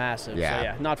cities is massive. Yeah. So,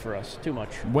 yeah, not for us. Too much.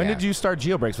 When Yeah. did you start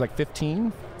GeoBreaks? Like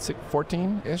 15,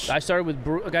 14-ish? I started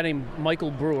with a guy named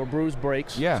Michael Brewer, Brews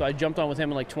Breaks. Yeah. So I jumped on with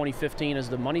him in like 2015 as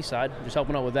the money side, just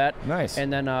helping out with that. Nice.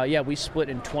 And then, we split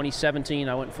in 2017.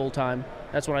 I went full-time.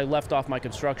 That's when I left off my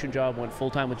construction job, went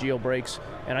full-time with GeoBreaks,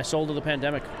 and I sold to the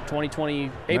pandemic. April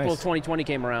Nice. of 2020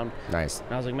 came around. Nice.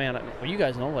 And I was like, man, well, you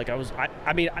guys know, like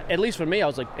I mean, at least for me, I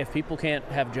was like, if people can't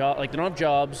have jobs, like they don't have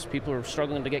jobs, people are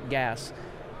struggling to get gas,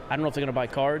 I don't know if they're going to buy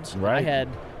cards. Right.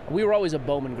 We were always a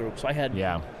Bowman group, so I had,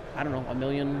 Yeah. I don't know, $1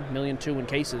 million, $1.2 million in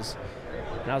cases.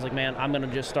 And I was like, man, I'm going to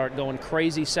just start going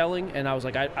crazy selling. And I was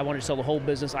like, I wanted to sell the whole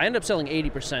business. I ended up selling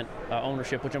 80%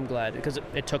 ownership, which I'm glad because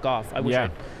it took off. Yeah.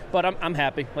 But I'm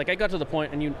happy. Like, I got to the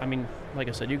point, and like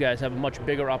I said, you guys have a much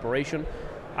bigger operation.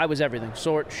 I was everything.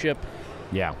 Sort, ship.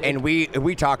 Yeah. And we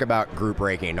talk about group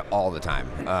breaking all the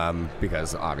time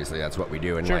because obviously that's what we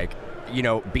do. And Sure. like, you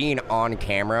know, being on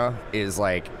camera is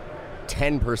like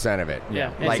 10% of it.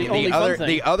 Yeah. And Like it's the only fun thing.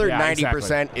 the other Yeah,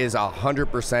 90% is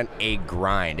 100% a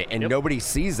grind, and Yep. nobody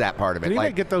sees that part of it. Did anybody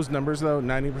Like get those numbers though?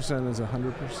 90% is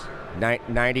 100%.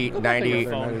 90, Go back on your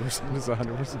 90. phone. 90% is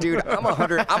 100%. Dude, I'm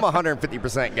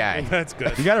 150% guy. That's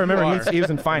good. You got to remember, You he was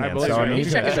in I finance, believe so I you. mean,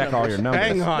 he's going to Checking check all your numbers.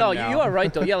 Hang on. No, now. you are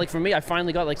right though. Yeah, like for me, I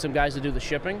finally got like some guys to do the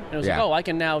shipping, and it was Yeah. like, oh, I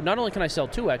can now not only can I sell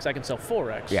 2x, I can sell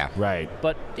 4x. Yeah. Right.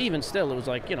 But even still, it was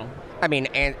like, I mean,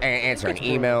 answering It's brutal.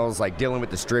 emails, like dealing with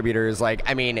distributors. Like,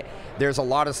 I mean, there's a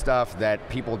lot of stuff that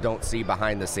people don't see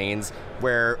behind the scenes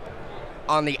where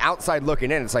on the outside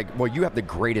looking in, it's like, well, you have the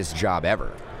greatest job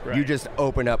ever. You just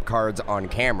open up cards on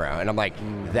camera. And I'm like,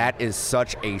 that is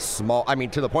such a small, I mean,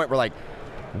 to the point where like,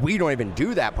 we don't even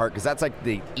do that part because that's like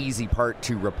the easy part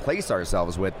to replace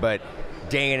ourselves with. But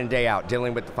day in and day out,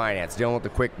 dealing with the finance, dealing with the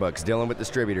QuickBooks, dealing with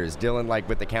distributors, dealing like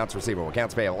with accounts receivable,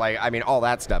 accounts payable, like I mean, all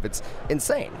that stuff. It's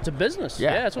insane. It's a business.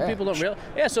 Yeah, That's what people don't realize.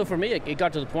 Yeah, so for me, it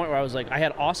got to the point where I was like, I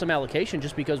had awesome allocation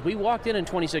just because we walked in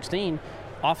 2016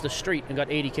 off the street and got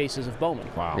 80 cases of Bowman.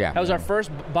 Wow. Yeah. That was our first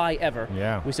buy ever.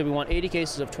 Yeah. We said we want 80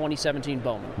 cases of 2017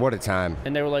 Bowman. What a time.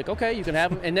 And they were like, okay, you can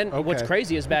have them. And then what's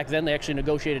crazy is back then they actually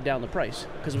negotiated down the price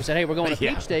because we said, hey, we're going to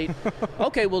Peach State.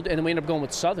 Okay, well, and then we ended up going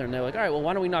with Southern. They're like, all right, well,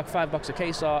 why don't we knock $5 a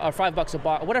case off, or $5 a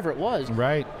box, whatever it was.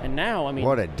 Right. And now, I mean,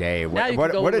 What a day. now you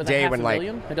What can go a in with day half when a like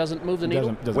million. It doesn't move the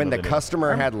needle. Doesn't when the move it.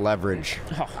 customer had leverage.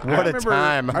 Oh, What a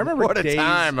time. I remember what a days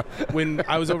time. when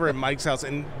I was over at Mike's house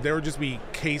and there would just be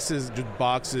cases, just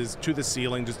boxes to the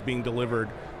ceiling just being delivered.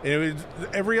 And it was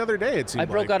every other day, it seemed I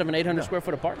broke like. out of an 800 square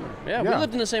foot apartment. Yeah, we Yeah.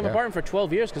 lived in the same apartment for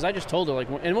 12 years because I just told her, like,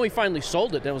 and when we finally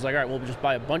sold it, then it was like, all right, we'll just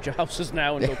buy a bunch of houses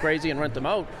now and go crazy and rent them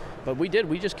out. But we did.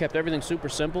 We just kept everything super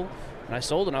simple. And I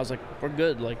sold it, and I was like, we're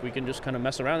good. Like, we can just kind of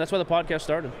mess around. That's why the podcast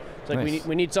started. It's like Nice.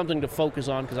 we need something to focus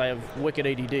on because I have wicked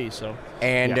ADD, so.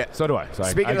 And Yeah, so do I. So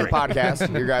speaking I of the agree.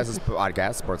 podcast, your guys'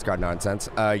 podcast, Sports Card Nonsense,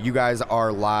 you guys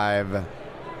are live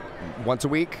once a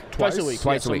week? Twice a week.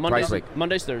 Twice yeah, a week. So Mondays, Twice a week.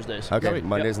 Mondays, Thursdays. Okay, Yep.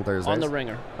 Mondays and Thursdays. On the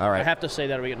Ringer. All right. I have to say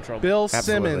that or we get in trouble. Bill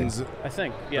Absolutely. Simmons. I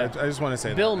think, yeah. I just want to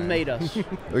say Bill that. made us.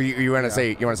 Or you want to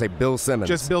say Bill Simmons?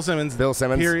 Just Bill Simmons. Bill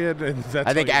Simmons? Period. And that's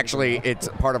I think all you actually need to know. it's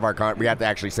part of our we have to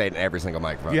actually say it in every single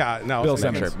microphone. Yeah, no. Bill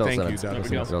thank Simmons. you. Bill Thank Simmons. you, Doug. There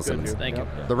we go. Bill Simmons. Thank you.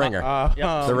 The Ringer.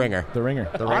 Yep. The Ringer. The Ringer.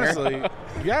 The Ringer. Honestly,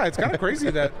 yeah, it's kind of crazy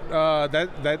that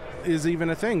that is even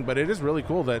a thing, but it is really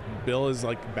cool that Bill is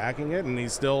like backing it and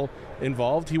he's still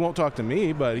involved. He won't talk to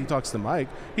me, but he talks to Mike.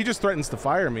 He just threatens to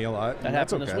fire me a lot. That and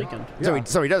that's happened okay. this weekend. Yeah.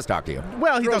 So he does talk to you.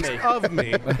 Well, he Through talks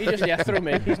me. of me. He just, through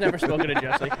me. He's never spoken to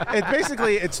Jesse.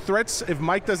 It's threats. If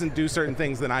Mike doesn't do certain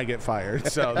things, then I get fired.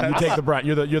 So You that's, take the brunt.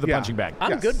 You're the Yeah. punching bag.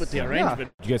 I'm Yes. good with the Yeah.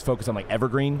 arrangement. Do you guys focus on like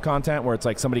evergreen content where it's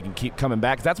like somebody can keep coming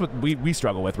back? 'Cause that's what we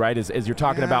struggle with, right? Is you're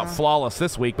talking about Flawless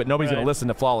this week, but nobody's going Right. to listen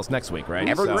to Flawless next week, right?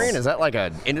 Evergreen, So- is that like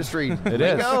an industry It lingo?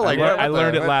 is. Like, I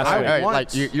learned it last week.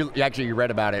 once- Like you actually you read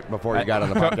about it before you got on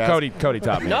the podcast. Cody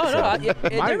taught me. No, so.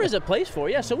 there is a place for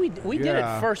it. Yeah, so we did it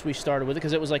Yeah. first. We started with it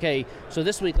because it was like, hey, so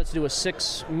this week let's do a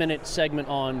 6-minute segment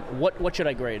on what should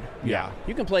I grade. yeah.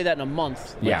 You can play that in a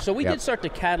month. Yeah, So we yeah. did start to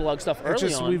catalog stuff It's early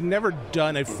just on. we've never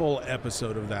done a full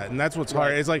episode of that, and that's what's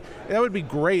hard. Right. It's like that would be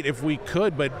great if we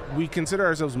could, but we consider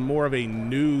ourselves more of a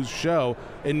news show,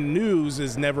 and news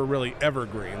is never really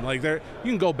evergreen. Like there,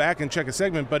 you can go back and check a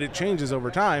segment, but it changes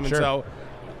over time, Sure. and so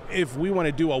if we want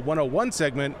to do a 101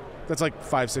 segment. That's like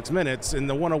 5-6 minutes, and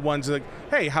the 101's like,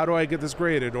 hey, how do I get this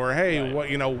graded? Or hey,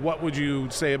 what would you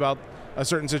say about a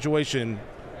certain situation?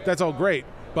 That's all great,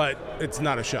 but it's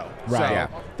not a show. Right. So Yeah.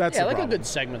 that's yeah, the like a problem. good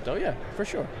segment though. Yeah, for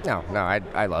sure. No,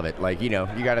 I love it. Like you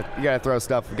gotta throw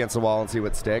stuff against the wall and see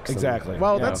what sticks. and- Exactly.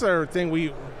 Well, Yeah. that's our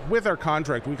thing. With our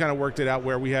contract, we kind of worked it out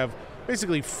where we have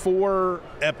basically 4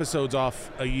 episodes off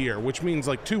a year, which means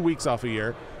like 2 weeks off a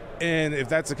year. And if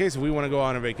that's the case, if we want to go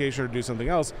on a vacation or do something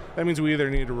else, that means we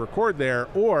either need to record there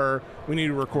or we need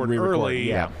to record Re-record, early.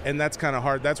 yeah. And that's kind of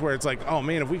hard. That's where it's like, oh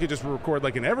man, if we could just record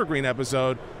like an evergreen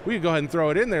episode, we could go ahead and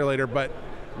throw it in there later. But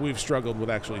we've struggled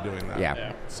with actually doing that.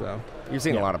 Yeah. So You've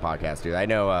seen a lot of podcasts, dude. I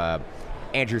know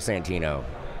Andrew Santino,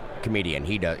 comedian.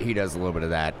 He does a little bit of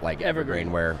that, like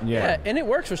evergreen, where Yeah. And it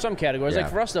works for some categories. Yeah.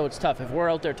 Like for us though, it's tough. If we're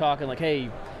out there talking like,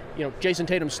 hey, Jason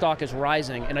Tatum's stock is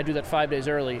rising, and I do that 5 days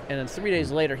early, and then 3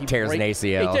 days later he Tears an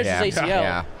ACL, He tears yeah. his ACL.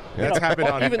 Yeah. that's happened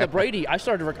on Even the Brady, I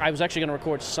was actually going to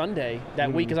record Sunday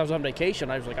that week because I was on vacation.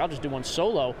 I was like, I'll just do one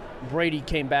solo. Brady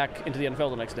came back into the NFL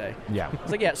the next day. Yeah. It's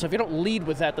like, yeah, so if you don't lead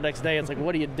with that the next day, it's like,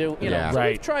 what do you do? Yeah. So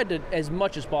Right. we've tried to as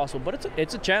much as possible, but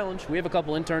it's a challenge. We have a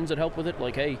couple interns that help with it.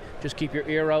 Like, hey, just keep your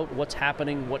ear out. What's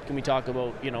happening? What can we talk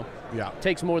about? Yeah.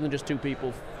 Takes more than just 2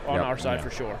 people on Yep. our side Yeah. for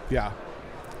sure. Yeah.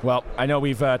 Well, I know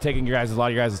we've taken a lot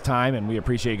of your guys' time, and we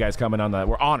appreciate you guys coming on.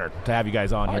 We're honored to have you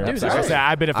guys on here. dude, Like I this is- said,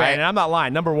 I've been a fan, and I'm not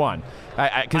lying. Number one, because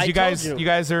I you told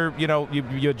guys are,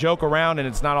 you joke around, and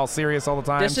it's not all serious all the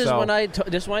time. This is so. when I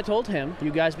told him you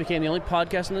guys became the only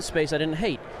podcast in this space I didn't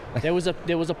hate. There was a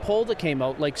poll that came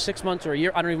out like 6 months or a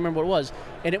year, I don't even remember what it was,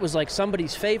 and it was like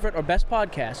somebody's favorite or best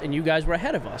podcast, and you guys were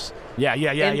ahead of us. Yeah.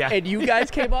 And you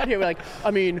guys came out here like, I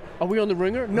mean, are we on the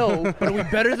Ringer? No, but are we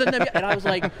better than them? And I was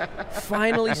like,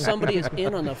 finally somebody is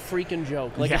in on the freaking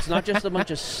joke. Like it's not just a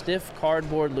bunch of stiff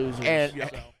cardboard losers. And So.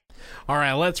 All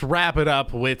right, let's wrap it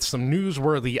up with some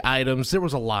newsworthy items. There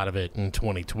was a lot of it in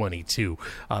 2022.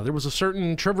 There was a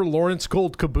certain Trevor Lawrence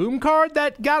Gold Kaboom card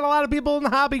that got a lot of people in the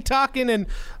hobby talking, and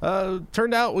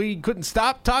turned out we couldn't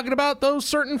stop talking about those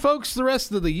certain folks the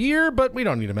rest of the year, but we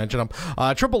don't need to mention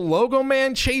them. Triple Logo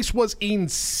Man chase was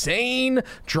insane.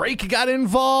 Drake got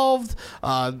involved.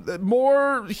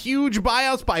 More huge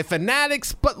buyouts by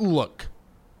Fanatics, but look,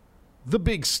 the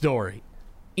big story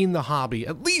in the hobby,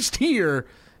 at least here,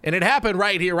 and it happened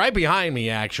right here, right behind me,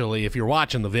 actually, if you're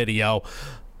watching the video.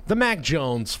 The Mac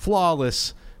Jones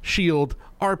Flawless Shield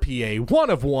RPA 1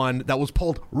 of 1 that was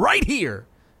pulled right here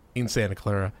in Santa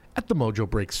Clara at the Mojo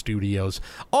Break Studios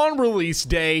on release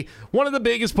day. One of the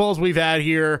biggest pulls we've had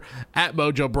here at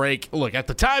Mojo Break. Look, at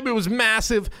the time it was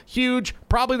massive, huge,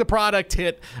 probably the product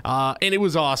hit, and it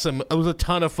was awesome. It was a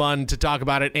ton of fun to talk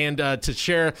about it and to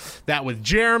share that with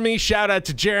Jeremy. Shout out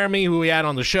to Jeremy, who we had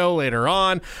on the show later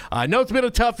on. I know it's been a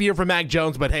tough year for Mac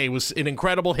Jones, but hey, it was an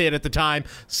incredible hit at the time.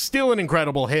 Still an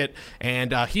incredible hit,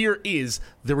 and here is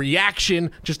the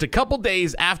reaction just a couple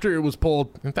days after it was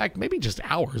pulled. In fact, maybe just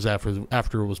hours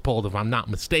after it was pulled, if I'm not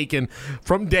mistaken,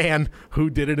 from Dan,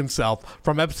 who did it himself,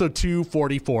 from episode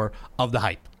 244 of The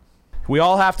Hype. We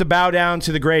all have to bow down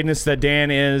to the greatness that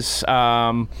Dan is. He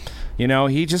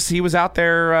was out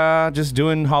there just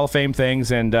doing Hall of Fame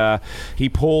things, and he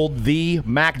pulled the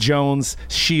Mac Jones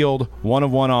Shield 1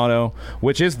 of 1 auto,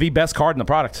 which is the best card in the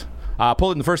product.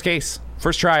 Pulled it in the first case.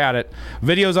 First try at it.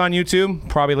 Videos on YouTube.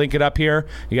 Probably link it up here.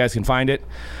 You guys can find it.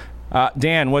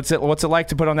 Dan, what's it like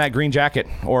to put on that green jacket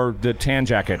or the tan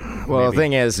jacket? Well, the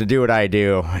thing is, to do what I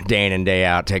do day in and day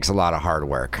out takes a lot of hard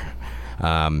work.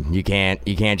 You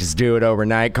can't just do it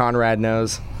overnight. Conrad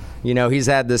knows. You know, he's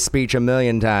had this speech a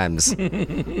million times.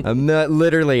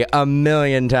 Literally a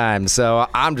million times. So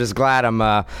I'm just glad I'm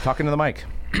talking to the mic.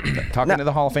 Talking to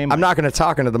the Hall of Fame. I'm not going to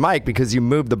talk into the mic because you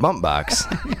moved the bump box.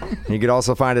 You could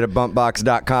also find it at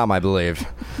bumpbox.com, I believe.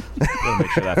 We'll make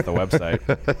sure that's the website.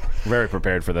 Very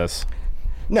prepared for this.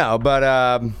 No,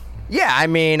 but yeah, I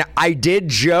mean, I did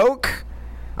joke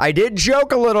a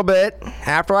little bit.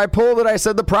 After I pulled it, I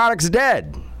said the product's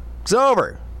dead. It's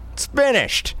over. It's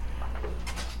finished.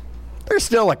 There's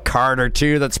still a card or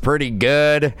two that's pretty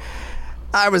good.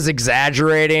 I was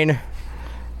exaggerating.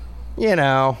 You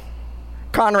know,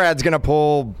 Conrad's going to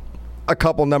pull a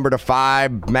couple number to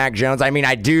 5 Mac Jones. I mean,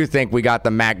 I do think we got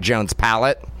the Mac Jones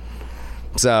palette.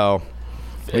 So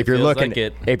if you're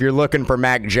looking for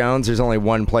Mac Jones, there's only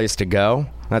one place to go.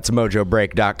 That's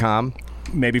mojobreak.com.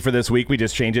 Maybe for this week, we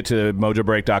just change it to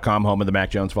mojobreak.com, home of the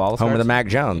Mac Jones Flawless. Home of the Mac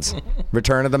Jones.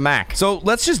 Return of the Mac. So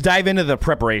let's just dive into the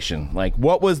preparation. Like,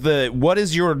 what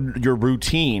is your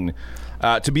routine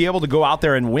to be able to go out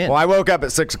there and win? Well, I woke up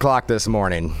at 6 o'clock this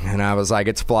morning, and I was like,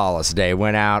 it's Flawless Day.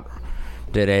 Went out,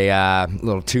 did a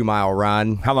little 2-mile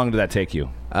run. How long did that take you?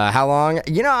 How long?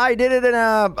 You know, I did it in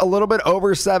a little bit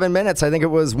over 7 minutes. I think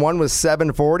one was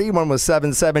 7:40, one was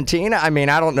 7:17. I mean,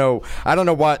 I don't know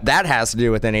what that has to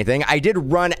do with anything. I did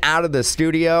run out of the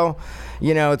studio.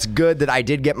 You know, it's good that I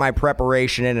did get my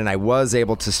preparation in and I was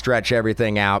able to stretch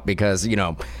everything out because, you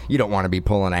know, you don't want to be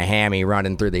pulling a hammy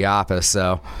running through the office.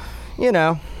 So, you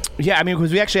know. Yeah, I mean,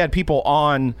 because we actually had people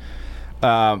on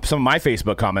some of my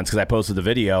Facebook comments because I posted the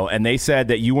video, and they said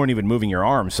that you weren't even moving your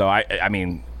arms. So, I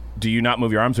mean, do you not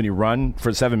move your arms when you run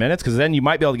for 7 minutes? Because then you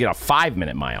might be able to get a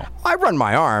 5-minute mile. I run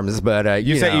my arms, but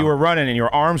you said you were running and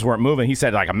your arms weren't moving. He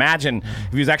said, like, imagine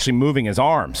if he was actually moving his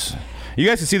arms. You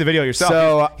guys can see the video yourself.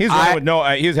 So he's running with no.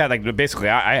 He's had like basically.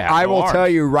 I will arms. tell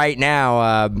you right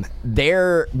now.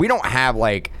 We don't have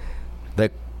like the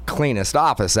cleanest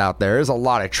office out there. There's a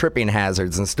lot of tripping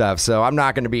hazards and stuff, so I'm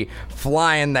not going to be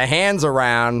flying the hands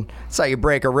around. That's how you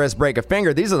break a wrist, break a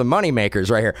finger. These are the money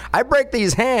makers right here. I break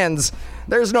these hands,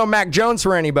 there's no Mac Jones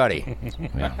for anybody.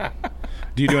 Yeah.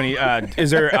 Do you do any? Is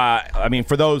there? I mean,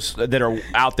 for those that are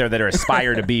out there that are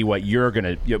aspire to be what you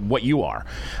are,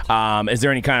 is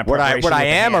there any kind of preparation what I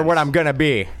am or what I'm gonna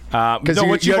be? Because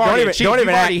don't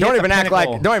even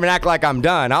act like I'm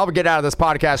done. I'll get out of this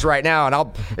podcast right now,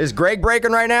 and is Greg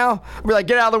breaking right now? I'll be like,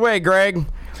 get out of the way, Greg.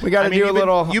 We got to do a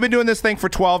little. You've been doing this thing for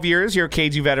 12 years. You're a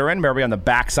KG veteran, maybe on the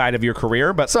backside of your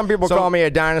career. But some people call me a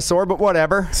dinosaur, but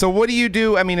whatever. So what do you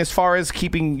do? I mean, as far as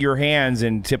keeping your hands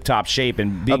in tip-top shape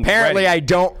and being apparently, ready? I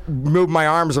don't move my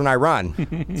arms when I run.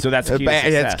 So that's key to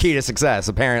success. It's key to success,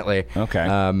 apparently.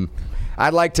 Okay.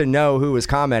 I'd like to know who was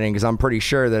commenting because I'm pretty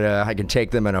sure that I can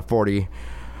take them in a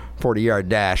 40-yard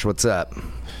dash. What's up?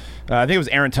 I think it was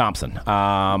Aaron Thompson.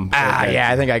 Yeah,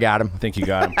 I think I got him. I think you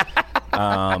got him.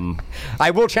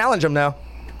 I will challenge him, though.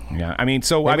 Yeah, I mean,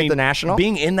 so Maybe I mean, the National?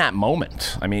 being in that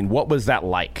moment. I mean, what was that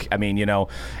like? I mean,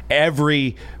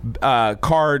 every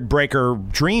card breaker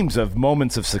dreams of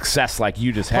moments of success like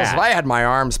you just Plus, had. if I had my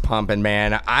arms pumping,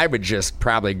 man, I would just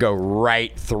probably go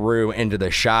right through into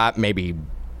the shop, maybe,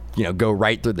 go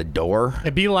right through the door.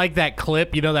 It'd be like that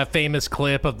clip, that famous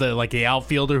clip of the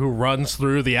outfielder who runs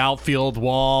through the outfield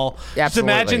wall. Yeah, Just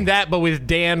imagine that, but with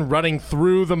Dan running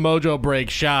through the Mojo Break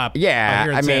shop. Yeah,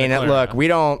 here in I Santa mean, Clara.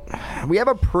 look, we have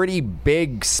a pretty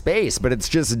big space, but it's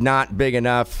just not big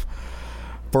enough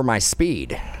for my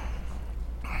speed.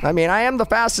 I mean, I am the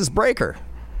fastest breaker.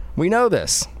 We know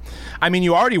this. I mean,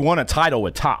 you already won a title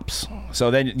with Topps. So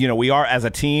then, we are, as a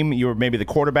team, you were maybe the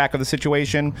quarterback of the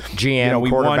situation. GM, we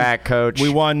quarterback, coach. We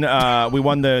won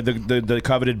the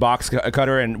coveted box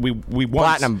cutter, and we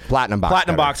won Platinum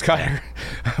box cutter.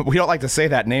 We don't like to say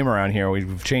that name around here.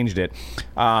 We've changed it.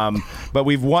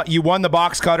 But you won the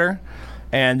box cutter.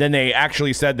 And then they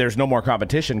actually said there's no more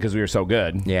competition because we were so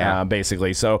good. Yeah.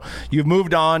 Basically. So you've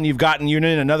moved on. You're in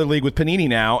another league with Panini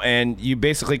now, and you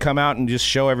basically come out and just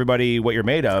show everybody what you're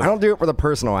made of. I don't do it for the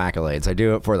personal accolades. I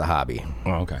do it for the hobby.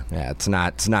 Oh, okay. Yeah, it's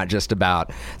not just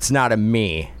about. It's not a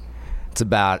me. It's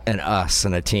about an us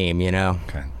and a team.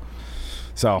 Okay.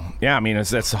 So yeah, I mean,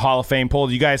 it's a Hall of Fame poll.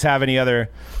 Do you guys have any other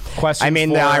questions? I mean,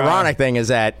 the ironic thing is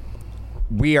that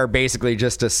we are basically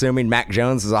just assuming Mac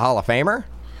Jones is a Hall of Famer.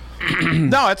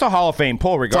 No, it's a Hall of Fame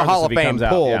poll, regardless. It's a Hall of if he Fame comes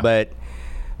poll, out.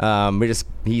 Yeah. but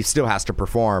he still has to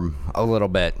perform a little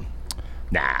bit.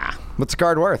 Nah, What's the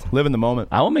card worth? live in the moment.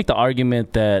 I will make the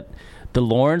argument that the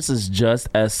Lawrence is just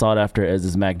as sought after as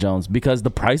is Mac Jones because the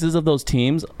prices of those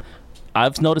teams,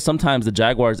 I've noticed sometimes the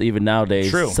Jaguars even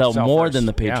nowadays sell more first. than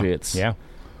the Patriots. Yeah.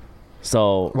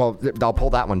 So Well, I'll pull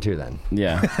that one too then.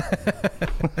 yeah,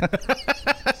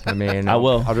 I mean, I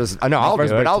will. I'll just. No, I'll do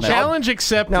first it. I'll Challenge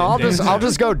accepted. No, I'll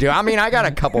just go do. I mean, I got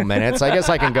a couple minutes. I guess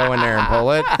I can go in there and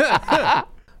pull it.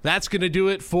 That's going to do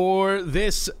it for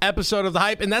this episode of The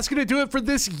Hype, and that's going to do it for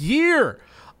this year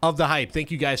of The Hype.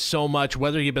 Thank you guys so much,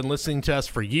 whether you've been listening to us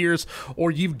for years or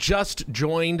you've just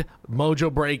joined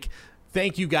Mojo Break.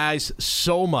 Thank you guys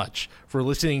so much for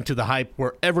listening to The Hype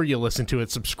wherever you listen to it.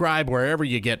 Subscribe wherever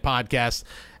you get podcasts,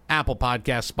 Apple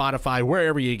Podcasts, Spotify,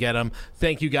 wherever you get them.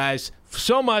 Thank you guys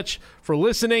so much for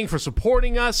listening, for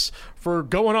supporting us, for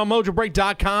going on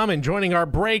MojoBreak.com and joining our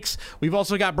breaks. We've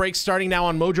also got breaks starting now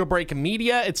on Mojo Break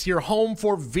Media. It's your home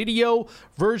for video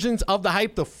versions of The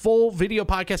Hype. The full video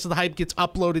podcast of The Hype gets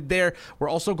uploaded there. We're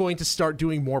also going to start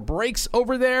doing more breaks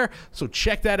over there, so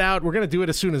check that out. We're going to do it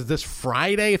as soon as this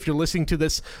Friday. If you're listening to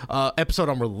this episode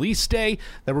on release day,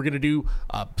 then we're going to do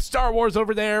Star Wars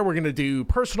over there. We're going to do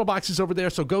personal boxes over there,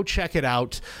 so go check it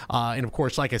out. And of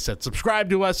course, like I said, subscribe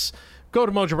to us. Go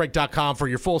to MojoBreak.com for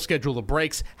your full schedule of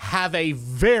breaks. Have a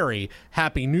very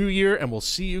happy new year, and we'll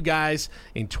see you guys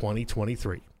in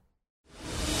 2023.